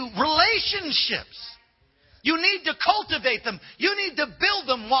give you relationships. You need to cultivate them. You need to build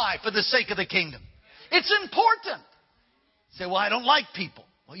them. Why? For the sake of the kingdom. It's important. You say, well, I don't like people.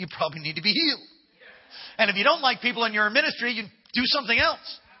 Well, you probably need to be healed. And if you don't like people in your ministry, you do something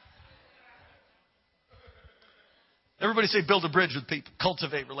else. Everybody say, build a bridge with people.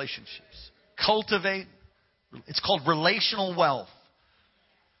 Cultivate relationships. Cultivate. It's called relational wealth.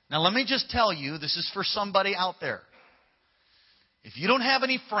 Now, let me just tell you, this is for somebody out there. If you don't have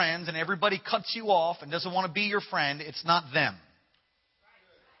any friends and everybody cuts you off and doesn't want to be your friend, it's not them.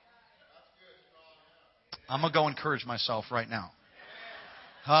 I'm going to go encourage myself right now.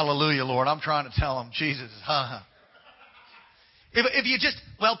 Hallelujah, Lord. I'm trying to tell them, Jesus. If you just,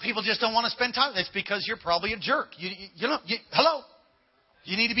 people just don't want to spend time. That's because you're probably a jerk. Hello?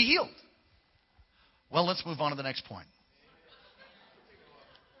 You need to be healed. Well, let's move on to the next point.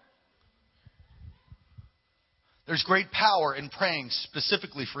 There's great power in praying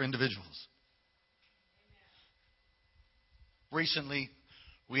specifically for individuals. Recently,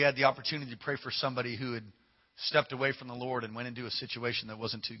 we had the opportunity to pray for somebody who had stepped away from the Lord and went into a situation that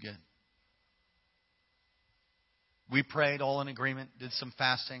wasn't too good. We prayed all in agreement, did some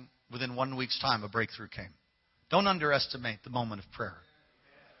fasting. Within 1 week's time, a breakthrough came. Don't underestimate the moment of prayer.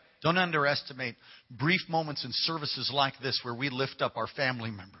 Don't underestimate brief moments in services like this where we lift up our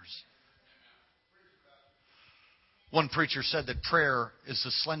family members. One preacher said that prayer is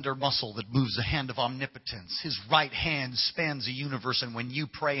the slender muscle that moves the hand of omnipotence. His right hand spans the universe, and when you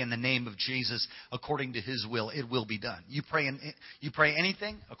pray in the name of Jesus according to His will, it will be done. You pray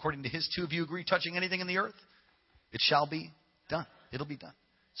anything according to His, two of you agree, touching anything in the earth, it shall be done. It'll be done.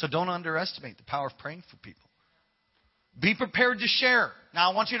 So don't underestimate the power of praying for people. Be prepared to share. Now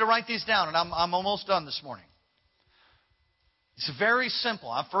I want you to write these down, and I'm almost done this morning. It's very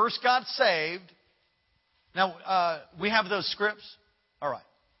simple. I first got saved. Now, we have those scripts. All right.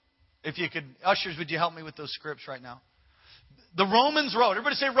 If you could, ushers, would you help me with those scripts right now? The Romans Road.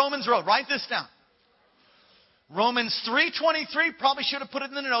 Everybody say Romans Road. Write this down. Romans 3:23. Probably should have put it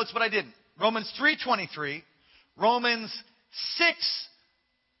in the notes, but I didn't. Romans 3:23. Romans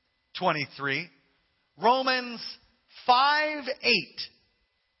 6:23. Romans 5:8.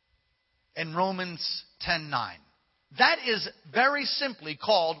 And Romans 10:9. That is very simply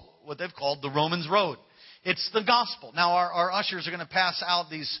called what they've called the Romans Road. It's the gospel. Now, our ushers are going to pass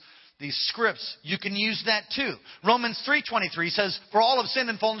out these scripts. You can use that too. Romans 3:23 says, for all have sinned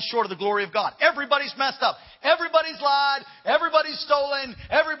and fallen short of the glory of God. Everybody's messed up. Everybody's lied. Everybody's stolen.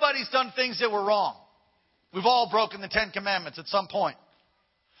 Everybody's done things that were wrong. We've all broken the 10 Commandments at some point.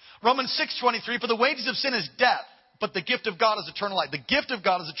 Romans 6:23, for the wages of sin is death, but the gift of God is eternal life. The gift of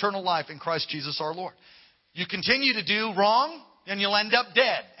God is eternal life in Christ Jesus our Lord. You continue to do wrong, and you'll end up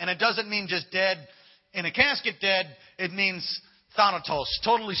dead. And it doesn't mean just dead in a casket dead. It means thanatos,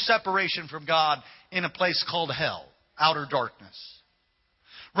 totally separation from God in a place called hell, outer darkness.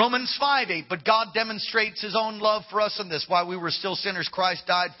 Romans 5:8, but God demonstrates His own love for us in this. While we were still sinners, Christ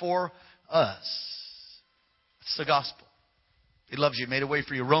died for us. It's the gospel. He loves you, made a way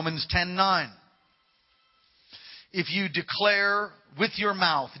for you. Romans 10:9. If you declare with your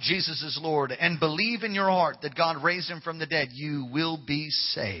mouth Jesus is Lord and believe in your heart that God raised Him from the dead, you will be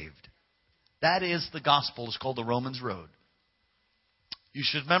saved. That is the gospel. It's called the Romans Road. You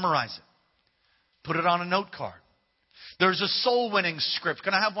should memorize it. Put it on a note card. There's a soul-winning script.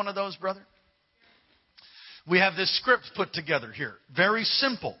 Can I have one of those, brother? We have this script put together here. Very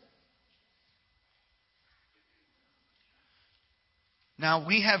simple. Now,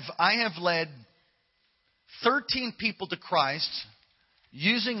 I have led 13 people to Christ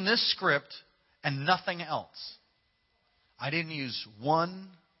using this script and nothing else. I didn't use one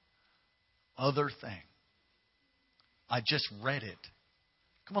other thing. I just read it.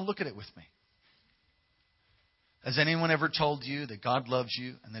 Come on, look at it with me. Has anyone ever told you that God loves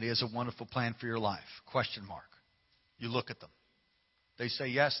you and that He has a wonderful plan for your life? Question mark. You look at them. They say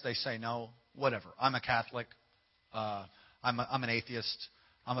yes, they say no, whatever. I'm a Catholic. I'm an atheist.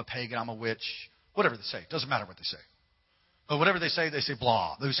 I'm a pagan. I'm a witch. Whatever they say. Doesn't matter what they say. But whatever they say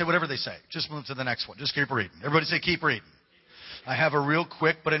blah. They say whatever they say. Just move to the next one. Just keep reading. Everybody say keep reading. I have a real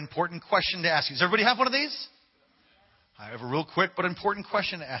quick but important question to ask you. Does everybody have one of these? I have a real quick but important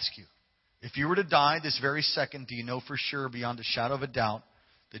question to ask you. If you were to die this very second, do you know for sure, beyond a shadow of a doubt,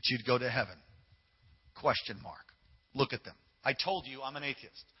 that you'd go to heaven? Question mark. Look at them. I told you I'm an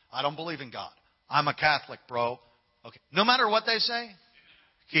atheist. I don't believe in God. I'm a Catholic, bro. Okay. No matter what they say,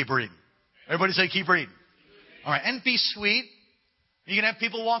 keep reading. Everybody say keep reading. All right. And be sweet. Are you going to have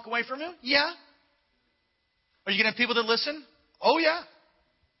people walk away from you? Yeah. Are you going to have people that listen? Oh, yeah.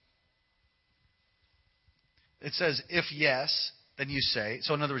 It says, if yes, then you say.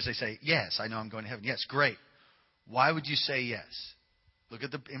 So in other words, they say, yes, I know I'm going to heaven. Yes, great. Why would you say yes? Look at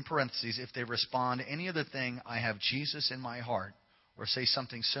the in parentheses. If they respond any other thing, I have Jesus in my heart, or say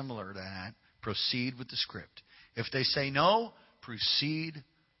something similar to that, proceed with the script. If they say no, proceed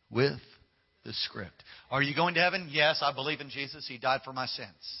with the script. Are you going to heaven? Yes, I believe in Jesus. He died for my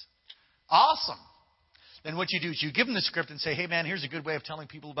sins. Awesome. Then what you do is you give them the script and say, hey, man, here's a good way of telling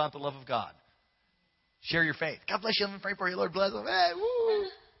people about the love of God. Share your faith. God bless you. I'm going to pray for you. Lord bless them. Hey, woo.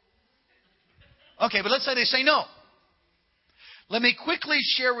 Okay, but let's say they say no. Let me quickly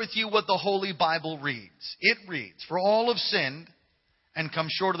share with you what the Holy Bible reads. It reads, for all have sinned and come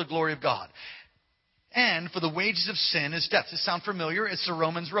short of the glory of God. And for the wages of sin is death. Does this sound familiar? It's the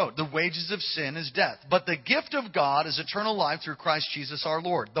Romans road. The wages of sin is death. But the gift of God is eternal life through Christ Jesus our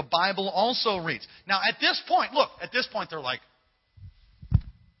Lord. The Bible also reads. Now at this point, look, at this point they're like,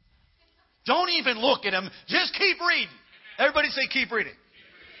 don't even look at him. Just keep reading. Everybody say keep reading.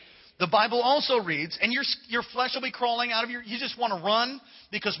 The Bible also reads, and your flesh will be crawling out of you just want to run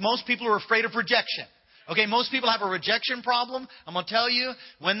because most people are afraid of rejection. Okay, most people have a rejection problem. I'm going to tell you,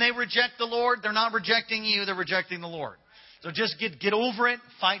 when they reject the Lord, they're not rejecting you, they're rejecting the Lord. So just get over it.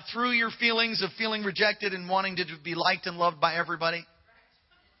 Fight through your feelings of feeling rejected and wanting to be liked and loved by everybody.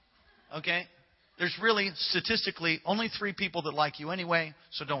 Okay? There's really, statistically, only 3 people that like you anyway,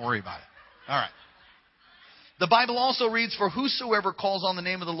 so don't worry about it. All right. The Bible also reads, for whosoever calls on the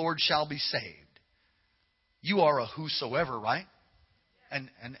name of the Lord shall be saved. You are a whosoever, right? And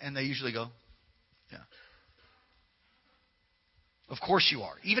they usually go, yeah. Of course you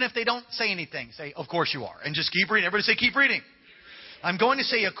are. Even if they don't say anything, say, of course you are. And just keep reading. Everybody say, keep reading. I'm going to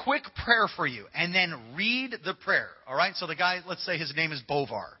say a quick prayer for you and then read the prayer. All right? So the guy, let's say his name is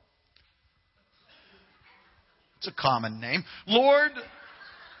Bovar. It's a common name. Lord,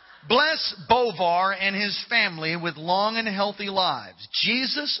 bless Bovar and his family with long and healthy lives.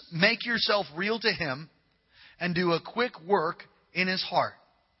 Jesus, make yourself real to him and do a quick work in his heart.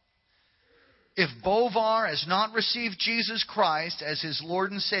 If Bovar has not received Jesus Christ as his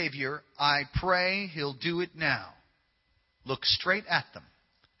Lord and Savior, I pray he'll do it now. Look straight at them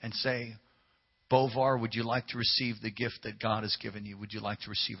and say, Bovar, would you like to receive the gift that God has given you? Would you like to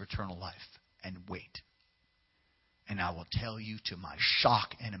receive eternal life? And wait. And I will tell you, to my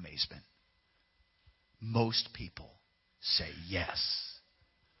shock and amazement, most people say yes.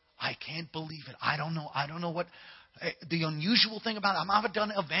 I can't believe it. I don't know what. The unusual thing about it, I've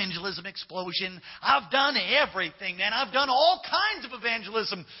done Evangelism Explosion. I've done everything, man. I've done all kinds of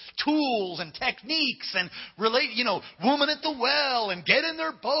evangelism tools and techniques and woman at the well and get in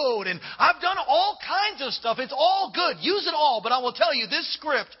their boat. And I've done all kinds of stuff. It's all good. Use it all. But I will tell you, this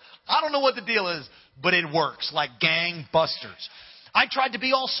script, I don't know what the deal is, but it works like gangbusters. I tried to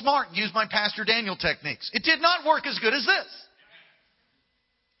be all smart and use my Pastor Daniel techniques. It did not work as good as this.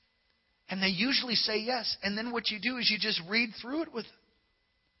 And they usually say yes. And then what you do is you just read through it with them.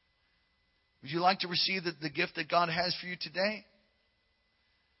 Would you like to receive the gift that God has for you today?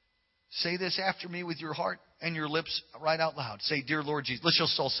 Say this after me with your heart and your lips right out loud. Say, Dear Lord Jesus. Let's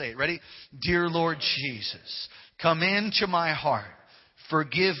just all say it. Ready? Dear Lord Jesus, come into my heart.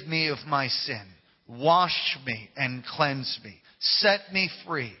 Forgive me of my sin. Wash me and cleanse me. Set me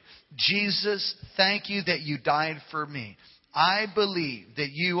free. Jesus, thank you that you died for me. I believe that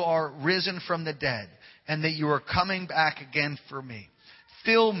you are risen from the dead and that you are coming back again for me.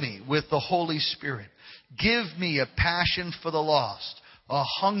 Fill me with the Holy Spirit. Give me a passion for the lost, a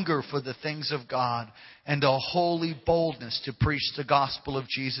hunger for the things of God, and a holy boldness to preach the gospel of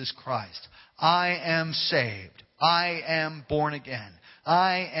Jesus Christ. I am saved. I am born again.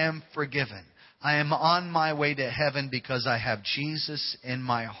 I am forgiven. I am on my way to heaven because I have Jesus in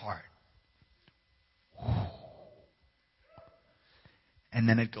my heart. And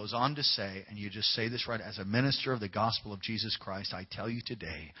then it goes on to say, and you just say this right, as a minister of the gospel of Jesus Christ, I tell you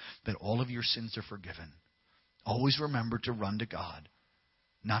today that all of your sins are forgiven. Always remember to run to God,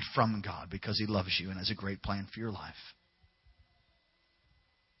 not from God, because He loves you and has a great plan for your life.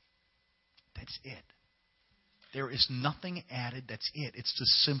 That's it. There is nothing added. That's it. It's the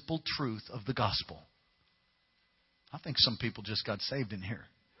simple truth of the gospel. I think some people just got saved in here.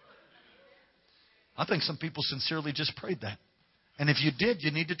 I think some people sincerely just prayed that. And if you did,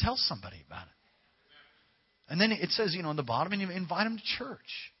 you need to tell somebody about it. And then it says, on the bottom, and you invite them to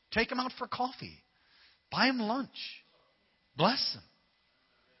church. Take them out for coffee. Buy them lunch. Bless them.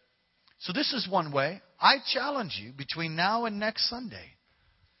 So this is one way. I challenge you between now and next Sunday.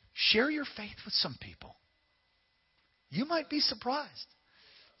 Share your faith with some people. You might be surprised.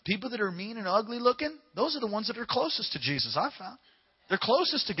 People that are mean and ugly looking, those are the ones that are closest to Jesus, I've found. They're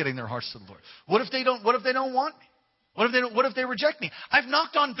closest to getting their hearts to the Lord. What if they don't want me? What if they reject me? I've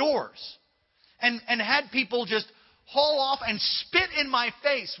knocked on doors and had people just haul off and spit in my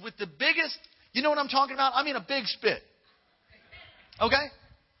face with the biggest, you know what I'm talking about? I mean a big spit. Okay?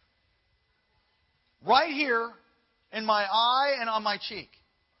 Right here in my eye and on my cheek.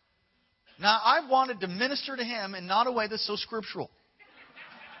 Now, I wanted to minister to him in not a way that's so scriptural.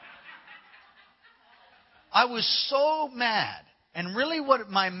 I was so mad. And really what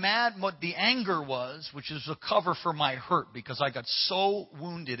the anger was, which is a cover for my hurt because I got so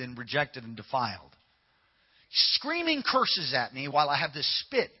wounded and rejected and defiled. Screaming curses at me while I have this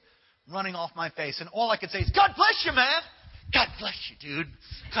spit running off my face. And all I could say is, God bless you, man. God bless you, dude.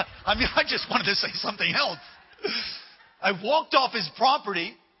 God, I just wanted to say something else. I walked off his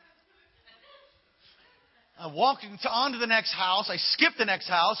property. I walked onto the next house. I skipped the next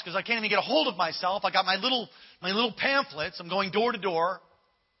house because I can't even get a hold of myself. I got my little pamphlets. I'm going door to door.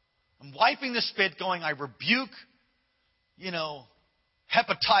 I'm wiping the spit going, I rebuke,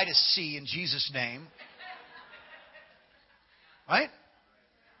 hepatitis C in Jesus' name. Right?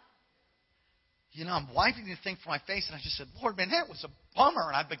 I'm wiping the thing from my face, and I just said, Lord, man, that was a bummer.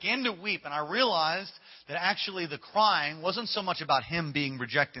 And I began to weep, and I realized that actually the crying wasn't so much about him being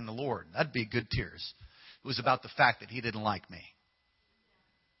rejecting the Lord. That'd be good tears. It was about the fact that he didn't like me.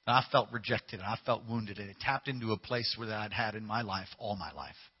 And I felt rejected, and I felt wounded, and it tapped into a place where I'd had in my life, all my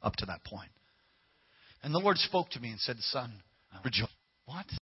life, up to that point. And the Lord spoke to me and said, son, rejoice. What?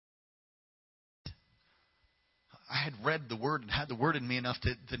 I had read the Word and had the Word in me enough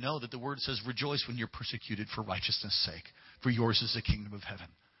to know that the Word says, rejoice when you're persecuted for righteousness' sake, for yours is the kingdom of heaven.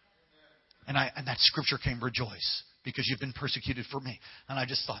 And that scripture came, rejoice, because you've been persecuted for me. And I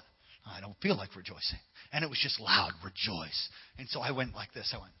just thought, I don't feel like rejoicing. And it was just loud, rejoice. And so I went like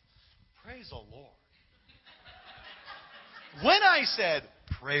this. I went, praise the Lord. When I said,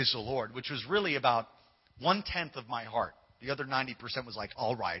 praise the Lord, which was really about 1/10 of my heart. The other 90% was like,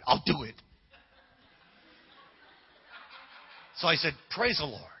 all right, I'll do it. So I said, praise the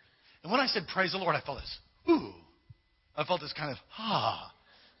Lord. And when I said, praise the Lord, I felt this, ooh. I felt this kind of,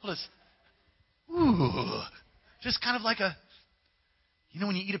 well, this, ooh. Just kind of like a,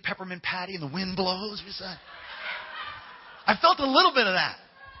 when you eat a peppermint patty and the wind blows? I felt a little bit of that.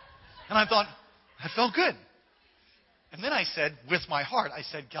 And I thought, that felt good. And then I said, with my heart, I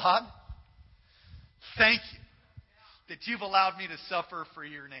said, God, thank you that you've allowed me to suffer for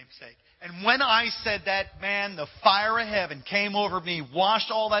your name's sake. And when I said that, man, the fire of heaven came over me, washed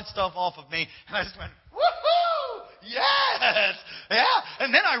all that stuff off of me, and I just went, woohoo! Yes! Yeah!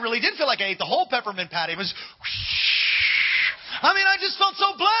 And then I really did feel like I ate the whole peppermint patty. It was whoosh. I just felt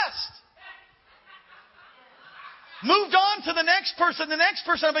so blessed. Moved on to the next person. The next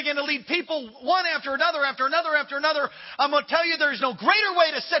person, I began to lead people one after another, after another, after another. I'm going to tell you there is no greater way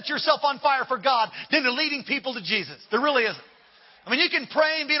to set yourself on fire for God than to leading people to Jesus. There really isn't. You can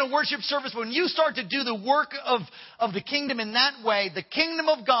pray and be in a worship service, but when you start to do the work of the kingdom in that way, the kingdom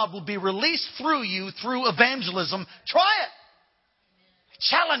of God will be released through you through evangelism. Try it. I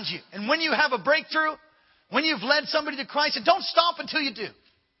challenge you. And when you have a breakthrough, when you've led somebody to Christ, and don't stop until you do.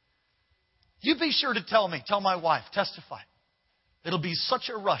 You be sure to tell me, tell my wife, testify. It'll be such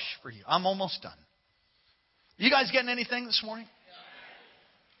a rush for you. I'm almost done. You guys getting anything this morning?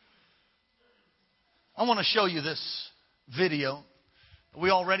 I want to show you this video. Are we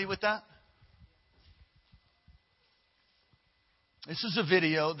all ready with that? This is a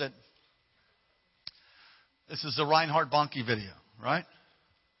video this is the Reinhard Bonnke video, right?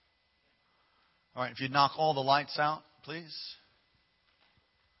 All right, if you'd knock all the lights out, please.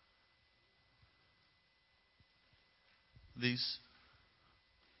 These.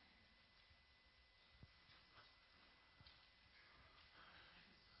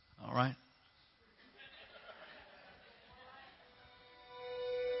 All right.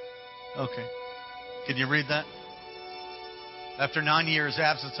 Okay. Can you read that? After 9 years'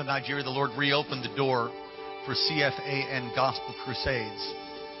 absence in Nigeria, the Lord reopened the door for CFAN Gospel Crusades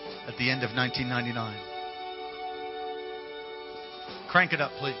at the end of 1999. Crank it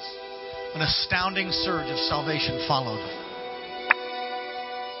up, please. An astounding surge of salvation followed.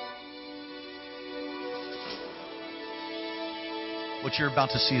 What you're about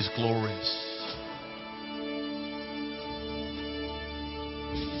to see is glorious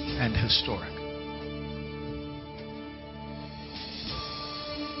and historic.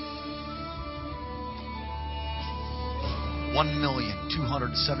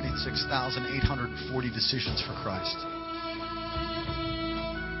 $1,276,840 decisions for Christ.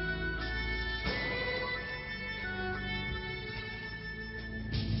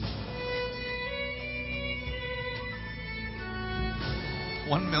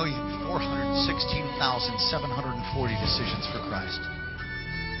 $1,416,740 decisions for Christ.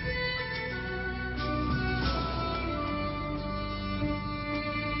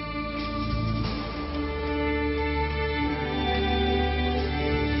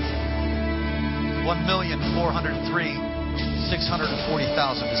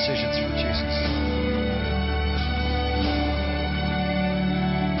 $1,403,640,000 decisions for Jesus.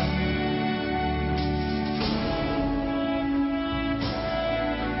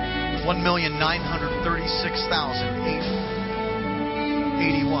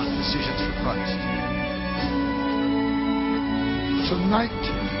 $1,936,881 decisions for Christ. Tonight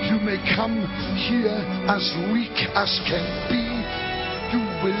you may come here as weak as can be. You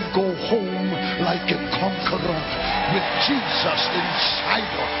will go home like a conqueror with Jesus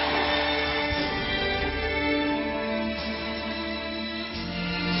inside of you.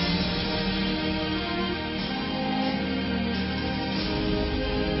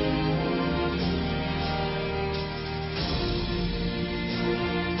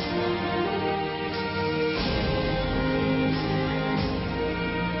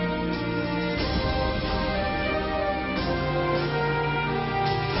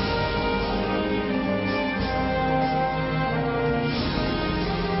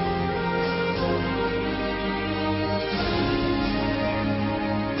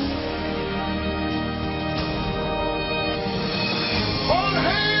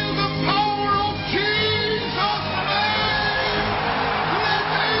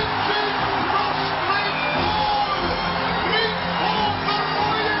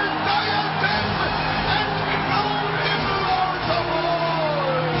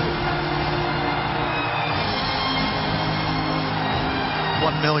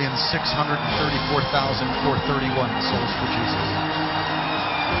 $1,634,431 souls for Jesus.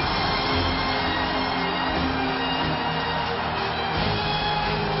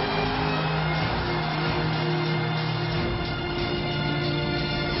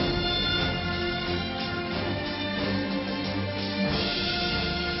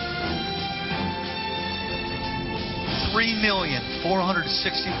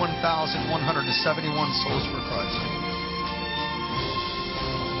 $3,461,171 souls for Christ.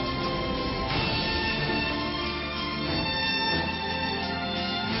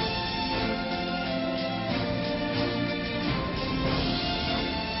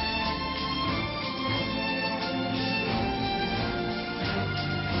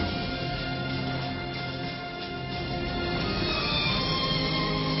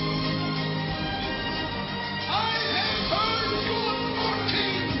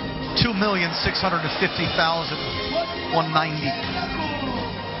 $2,650,190.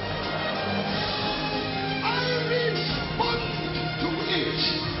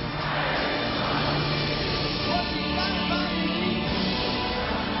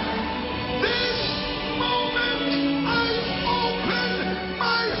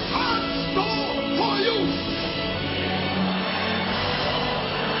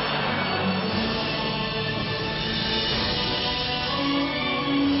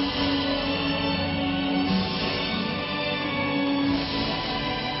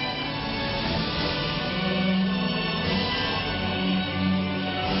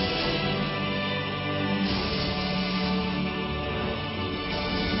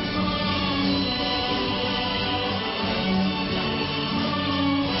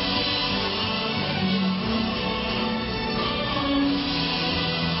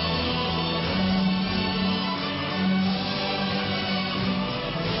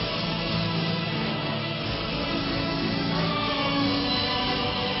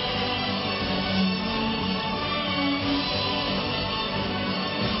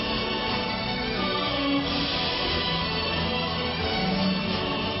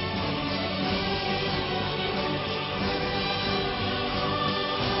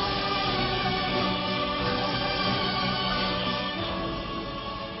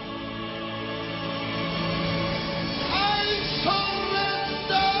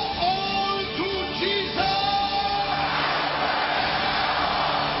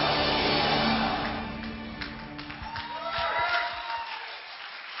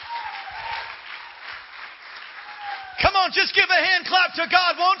 on, just give a hand clap to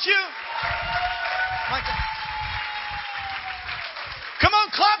God, won't you? Come on,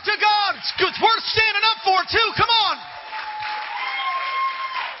 clap to God. It's worth standing up for, too. Come on.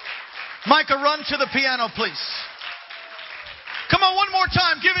 Micah, run to the piano, please. Come on, one more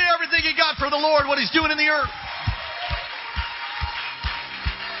time. Give me everything you got for the Lord, what He's doing in the earth.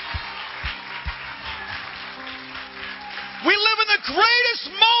 We live in the greatest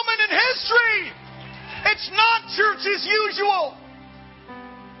moment in history. It's not church as usual.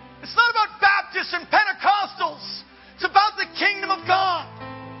 It's not about Baptists and Pentecostals. It's about the kingdom of God.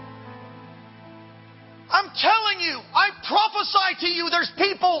 I'm telling you, I prophesy to you, there's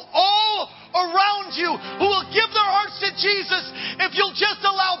people all around you who will give their hearts to Jesus if you'll just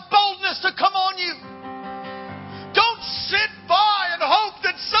allow boldness to come on you. Don't sit by and hope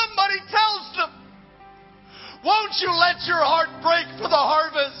that somebody tells them. Won't you let your heart break for the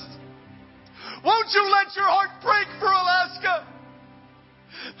harvest? Won't you let your heart break for Alaska?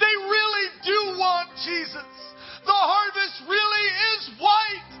 They really do want Jesus. The harvest really is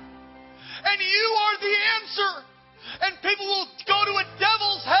white. And you are the answer. And people will go to a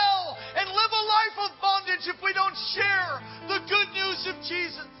devil's hell and live a life of bondage if we don't share the good news of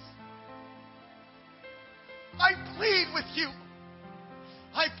Jesus. I plead with you.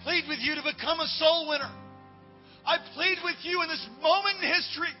 I plead with you to become a soul winner. I plead with you in this moment in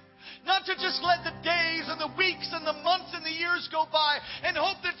history not to just let the days and the weeks and the months and the years go by and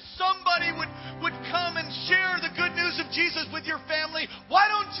hope that somebody would come and share the good news of Jesus with your family. Why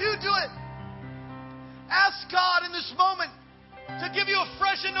don't you do it? Ask God in this moment to give you a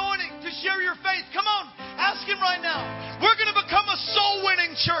fresh anointing to share your faith. Come on, ask Him right now. We're going to become a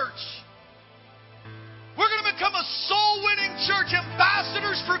soul-winning church. We're going to become a soul-winning church,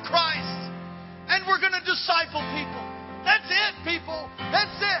 ambassadors for Christ. And we're going to disciple people. That's it, people.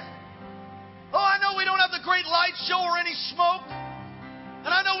 That's it. Oh, I know we don't have the great light show or any smoke.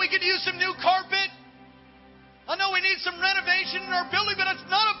 And I know we could use some new carpet. I know we need some renovation in our building, but it's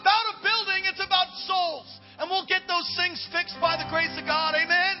not about a building. It's about souls. And we'll get those things fixed by the grace of God.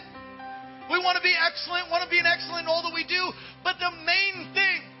 Amen? We want to be excellent, want to be an excellent in all that we do. But the main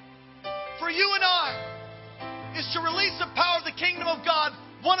thing for you and I is to release the power of the kingdom of God.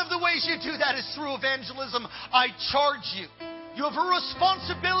 One of the ways you do that is through evangelism. I charge you. You have a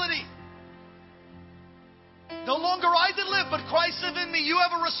responsibility. No longer I that live, but Christ live in me. You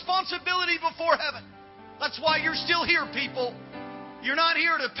have a responsibility before heaven. That's why you're still here, people. You're not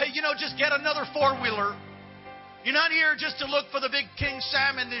here to pay, just get another four-wheeler. You're not here just to look for the big king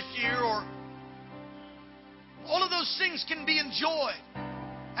salmon this year, or all of those things can be enjoyed.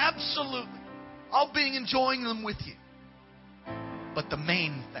 Absolutely. I'll be enjoying them with you. But the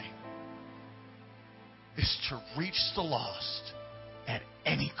main thing is to reach the lost at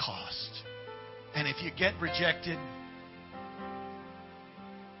any cost. And if you get rejected,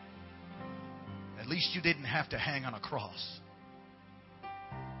 at least you didn't have to hang on a cross.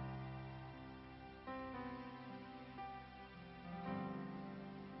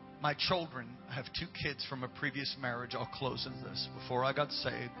 My children, I have 2 kids from a previous marriage. I'll close in this. Before I got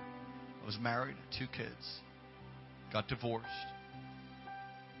saved, I was married, 2 kids, got divorced.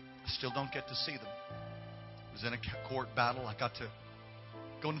 I still don't get to see them. I was in a court battle. I got to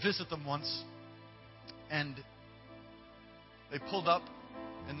go and visit them once. And they pulled up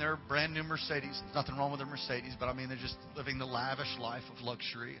in their brand new Mercedes. There's nothing wrong with their Mercedes, but they're just living the lavish life of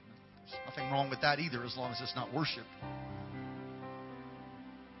luxury. There's nothing wrong with that either, as long as it's not worship.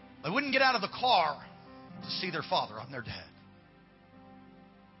 They wouldn't get out of the car to see their father. I'm their dad.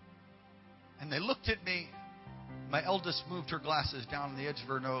 And they looked at me. My eldest moved her glasses down on the edge of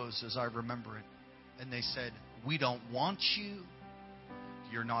her nose as I remember it. And they said, "We don't want you.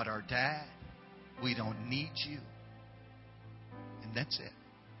 You're not our dad. We don't need you." And that's it.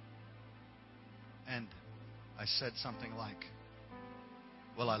 And I said something like,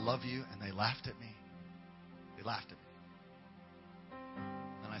 "Well, I love you." And they laughed at me. They laughed at me.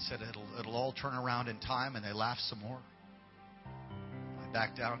 And I said, it'll all turn around in time. And they laughed some more. I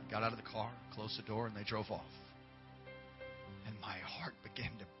backed out, got out of the car, closed the door, and they drove off. And my heart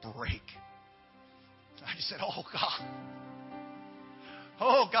began to break. I said, "Oh, God.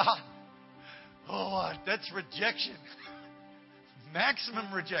 Oh, God. Oh, that's rejection.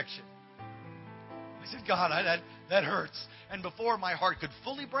 Maximum rejection." I said, "God, that hurts." And before my heart could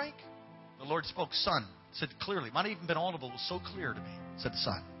fully break, the Lord spoke, "Son," said clearly, might have even been audible, it was so clear to me. Said,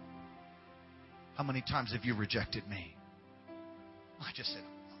 "Son, how many times have you rejected me?" I just said,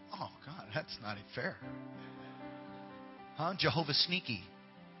 "Oh, God, that's not fair. Huh? Jehovah Sneaky."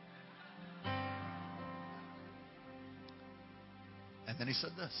 And then he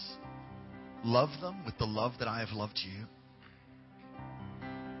said this. Love them with the love that I have loved you.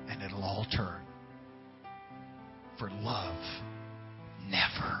 And it'll all turn. For love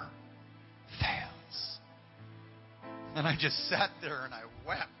never fails. And I just sat there and I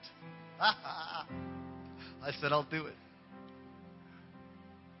wept. I said, I'll do it.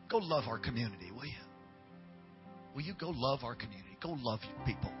 Go love our community, will you? Will you go love our community? Go love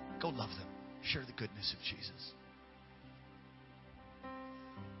people. Go love them. Share the goodness of Jesus.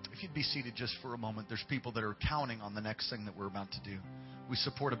 If you'd be seated just for a moment, there's people that are counting on the next thing that we're about to do. We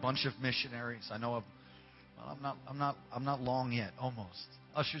support a bunch of missionaries. I know I'm not long yet, almost.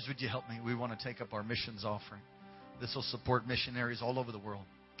 Ushers, would you help me? We want to take up our missions offering. This will support missionaries all over the world.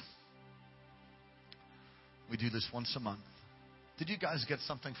 We do this once a month. Did you guys get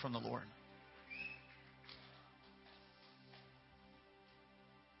something from the Lord?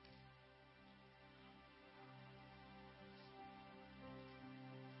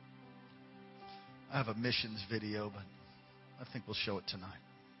 I have a missions video, but I think we'll show it tonight.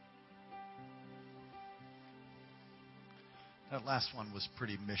 That last one was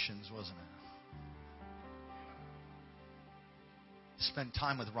pretty missions, wasn't it? Spend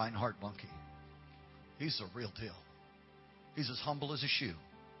time with Reinhard Bonnke. He's the real deal. He's as humble as a shoe.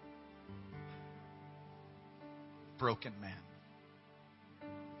 Broken man.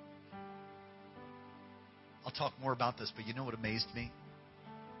 I'll talk more about this, but you know what amazed me?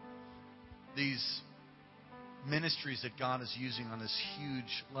 These ministries that God is using on this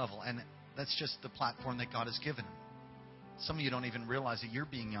huge level, and that's just the platform that God has given him. Some of you don't even realize that you're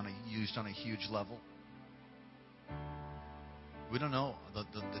being used on a huge level. We don't know the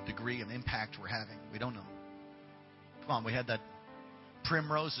degree of impact we're having. We don't know. Come on, we had that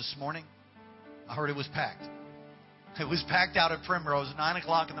Primrose this morning. I heard it was packed. It was packed out at Primrose at 9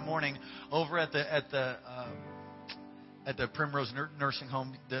 o'clock in the morning over at the Primrose Nursing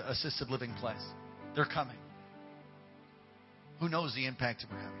Home, the assisted living place. They're coming. Who knows the impact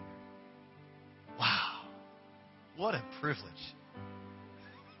that we're having? Wow. What a privilege.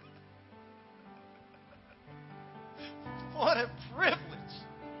 What a privilege.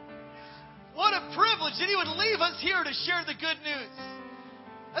 What a privilege that He would leave us here to share the good news.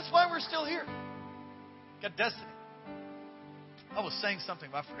 That's why we're still here. Got destiny. I was saying something,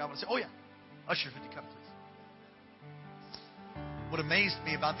 but I forgot what to say. Oh, yeah. Ushers, would you come, please? What amazed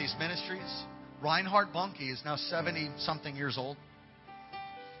me about these ministries, Reinhard Bonnke is now 70-something years old.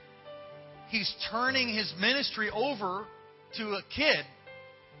 He's turning his ministry over to a kid.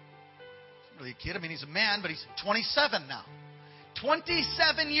 He's not really a kid. I mean, he's a man, but he's 27 now.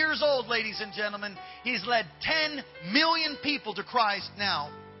 27 years old, ladies and gentlemen. He's led 10 million people to Christ now.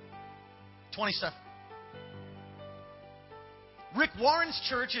 27. Rick Warren's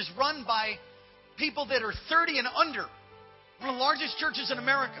church is run by people that are 30 and under. One of the largest churches in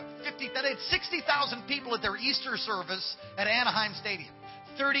America. That had 60,000 people at their Easter service at Anaheim Stadium.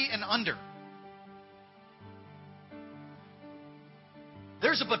 30 and under.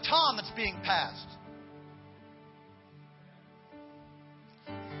 There's a baton that's being passed.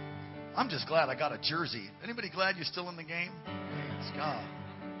 I'm just glad I got a jersey. Anybody glad you're still in the game? Praise God.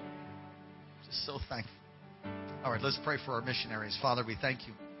 Just so thankful. All right, let's pray for our missionaries. Father, we thank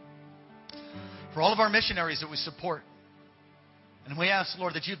you for all of our missionaries that we support. And we ask,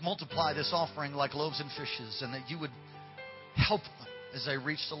 Lord, that you'd multiply this offering like loaves and fishes, and that you would help them as they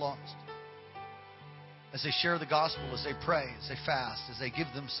reach the lost, as they share the gospel, as they pray, as they fast, as they give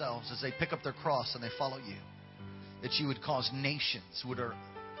themselves, as they pick up their cross and they follow you. That you would cause nations, would are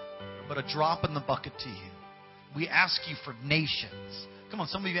but a drop in the bucket to you. We ask you for nations. Come on,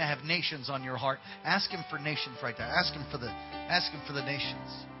 some of you have nations on your heart. Ask him for nations right there. Ask him for the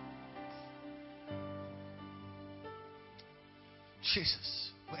nations.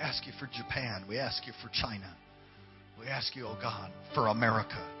 Jesus, we ask you for Japan. We ask you for China. We ask you, oh God, for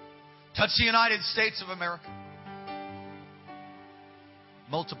America. Touch the United States of America.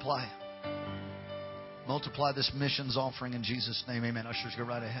 Multiply. Multiply this missions offering in Jesus' name. Amen. Ushers, go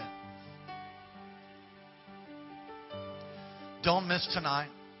right ahead. Don't miss tonight.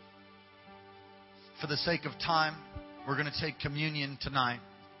 For the sake of time, we're going to take communion tonight.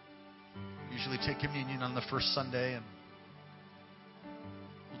 We usually take communion on the first Sunday, and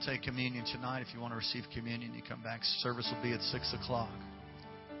we'll take communion tonight. If you want to receive communion, you come back. Service will be at 6 o'clock.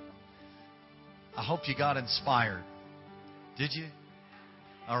 I hope you got inspired. Did you?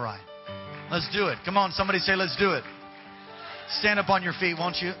 All right. Let's do it. Come on, somebody say, let's do it. Stand up on your feet,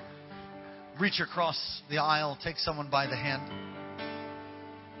 won't you? Reach across the aisle. Take someone by the hand.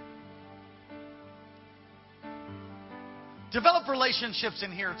 Develop relationships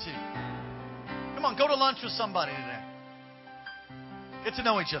in here too. Come on, go to lunch with somebody today. Get to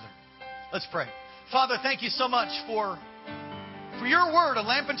know each other. Let's pray. Father, thank you so much for your word, a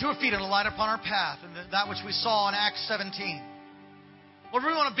lamp unto our feet and a light upon our path, and that which we saw in Acts 17. Lord,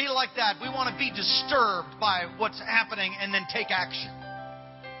 we want to be like that. We want to be disturbed by what's happening and then take action.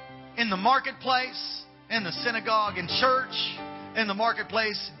 In the marketplace, in the synagogue, in church, in the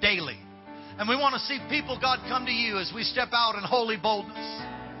marketplace, daily. And we want to see people, God, come to you as we step out in holy boldness.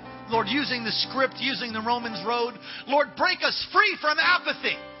 Lord, using the script, using the Romans road. Lord, break us free from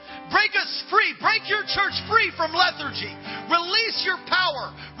apathy. Break us free. Break your church free from lethargy. Release your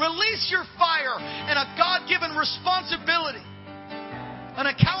power. Release your fire and a God-given responsibility,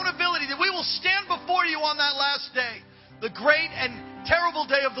 an accountability that we will stand before you on that last day, the great and terrible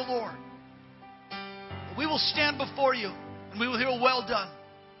day of the Lord. We will stand before you and we will hear, well done.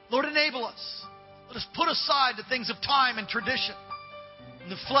 Lord, enable us. Let us put aside the things of time and tradition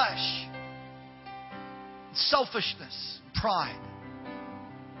and the flesh, and selfishness, pride.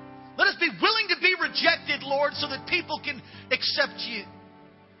 Let us be willing to be rejected, Lord, so that people can accept you.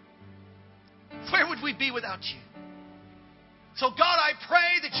 Where would we be without you? So, God, I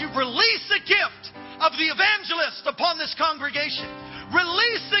pray that you release the gift of the evangelist upon this congregation.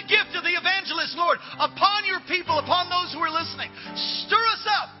 Release the gift of the evangelist, Lord, upon your people, upon those who are listening. Stir us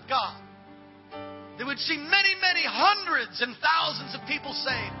up, God. That we'd see many, many hundreds and thousands of people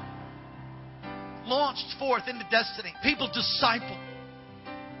saved. Launched forth into destiny. People discipled.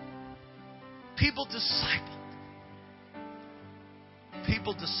 People discipled.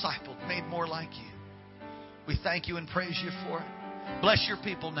 People discipled, made more like you. We thank you and praise you for it. Bless your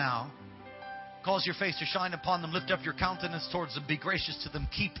people now. Cause your face to shine upon them. Lift up your countenance towards them. Be gracious to them.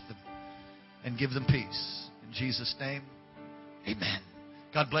 Keep them. And give them peace. In Jesus' name, amen.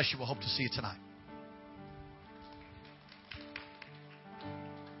 God bless you. We'll hope to see you tonight.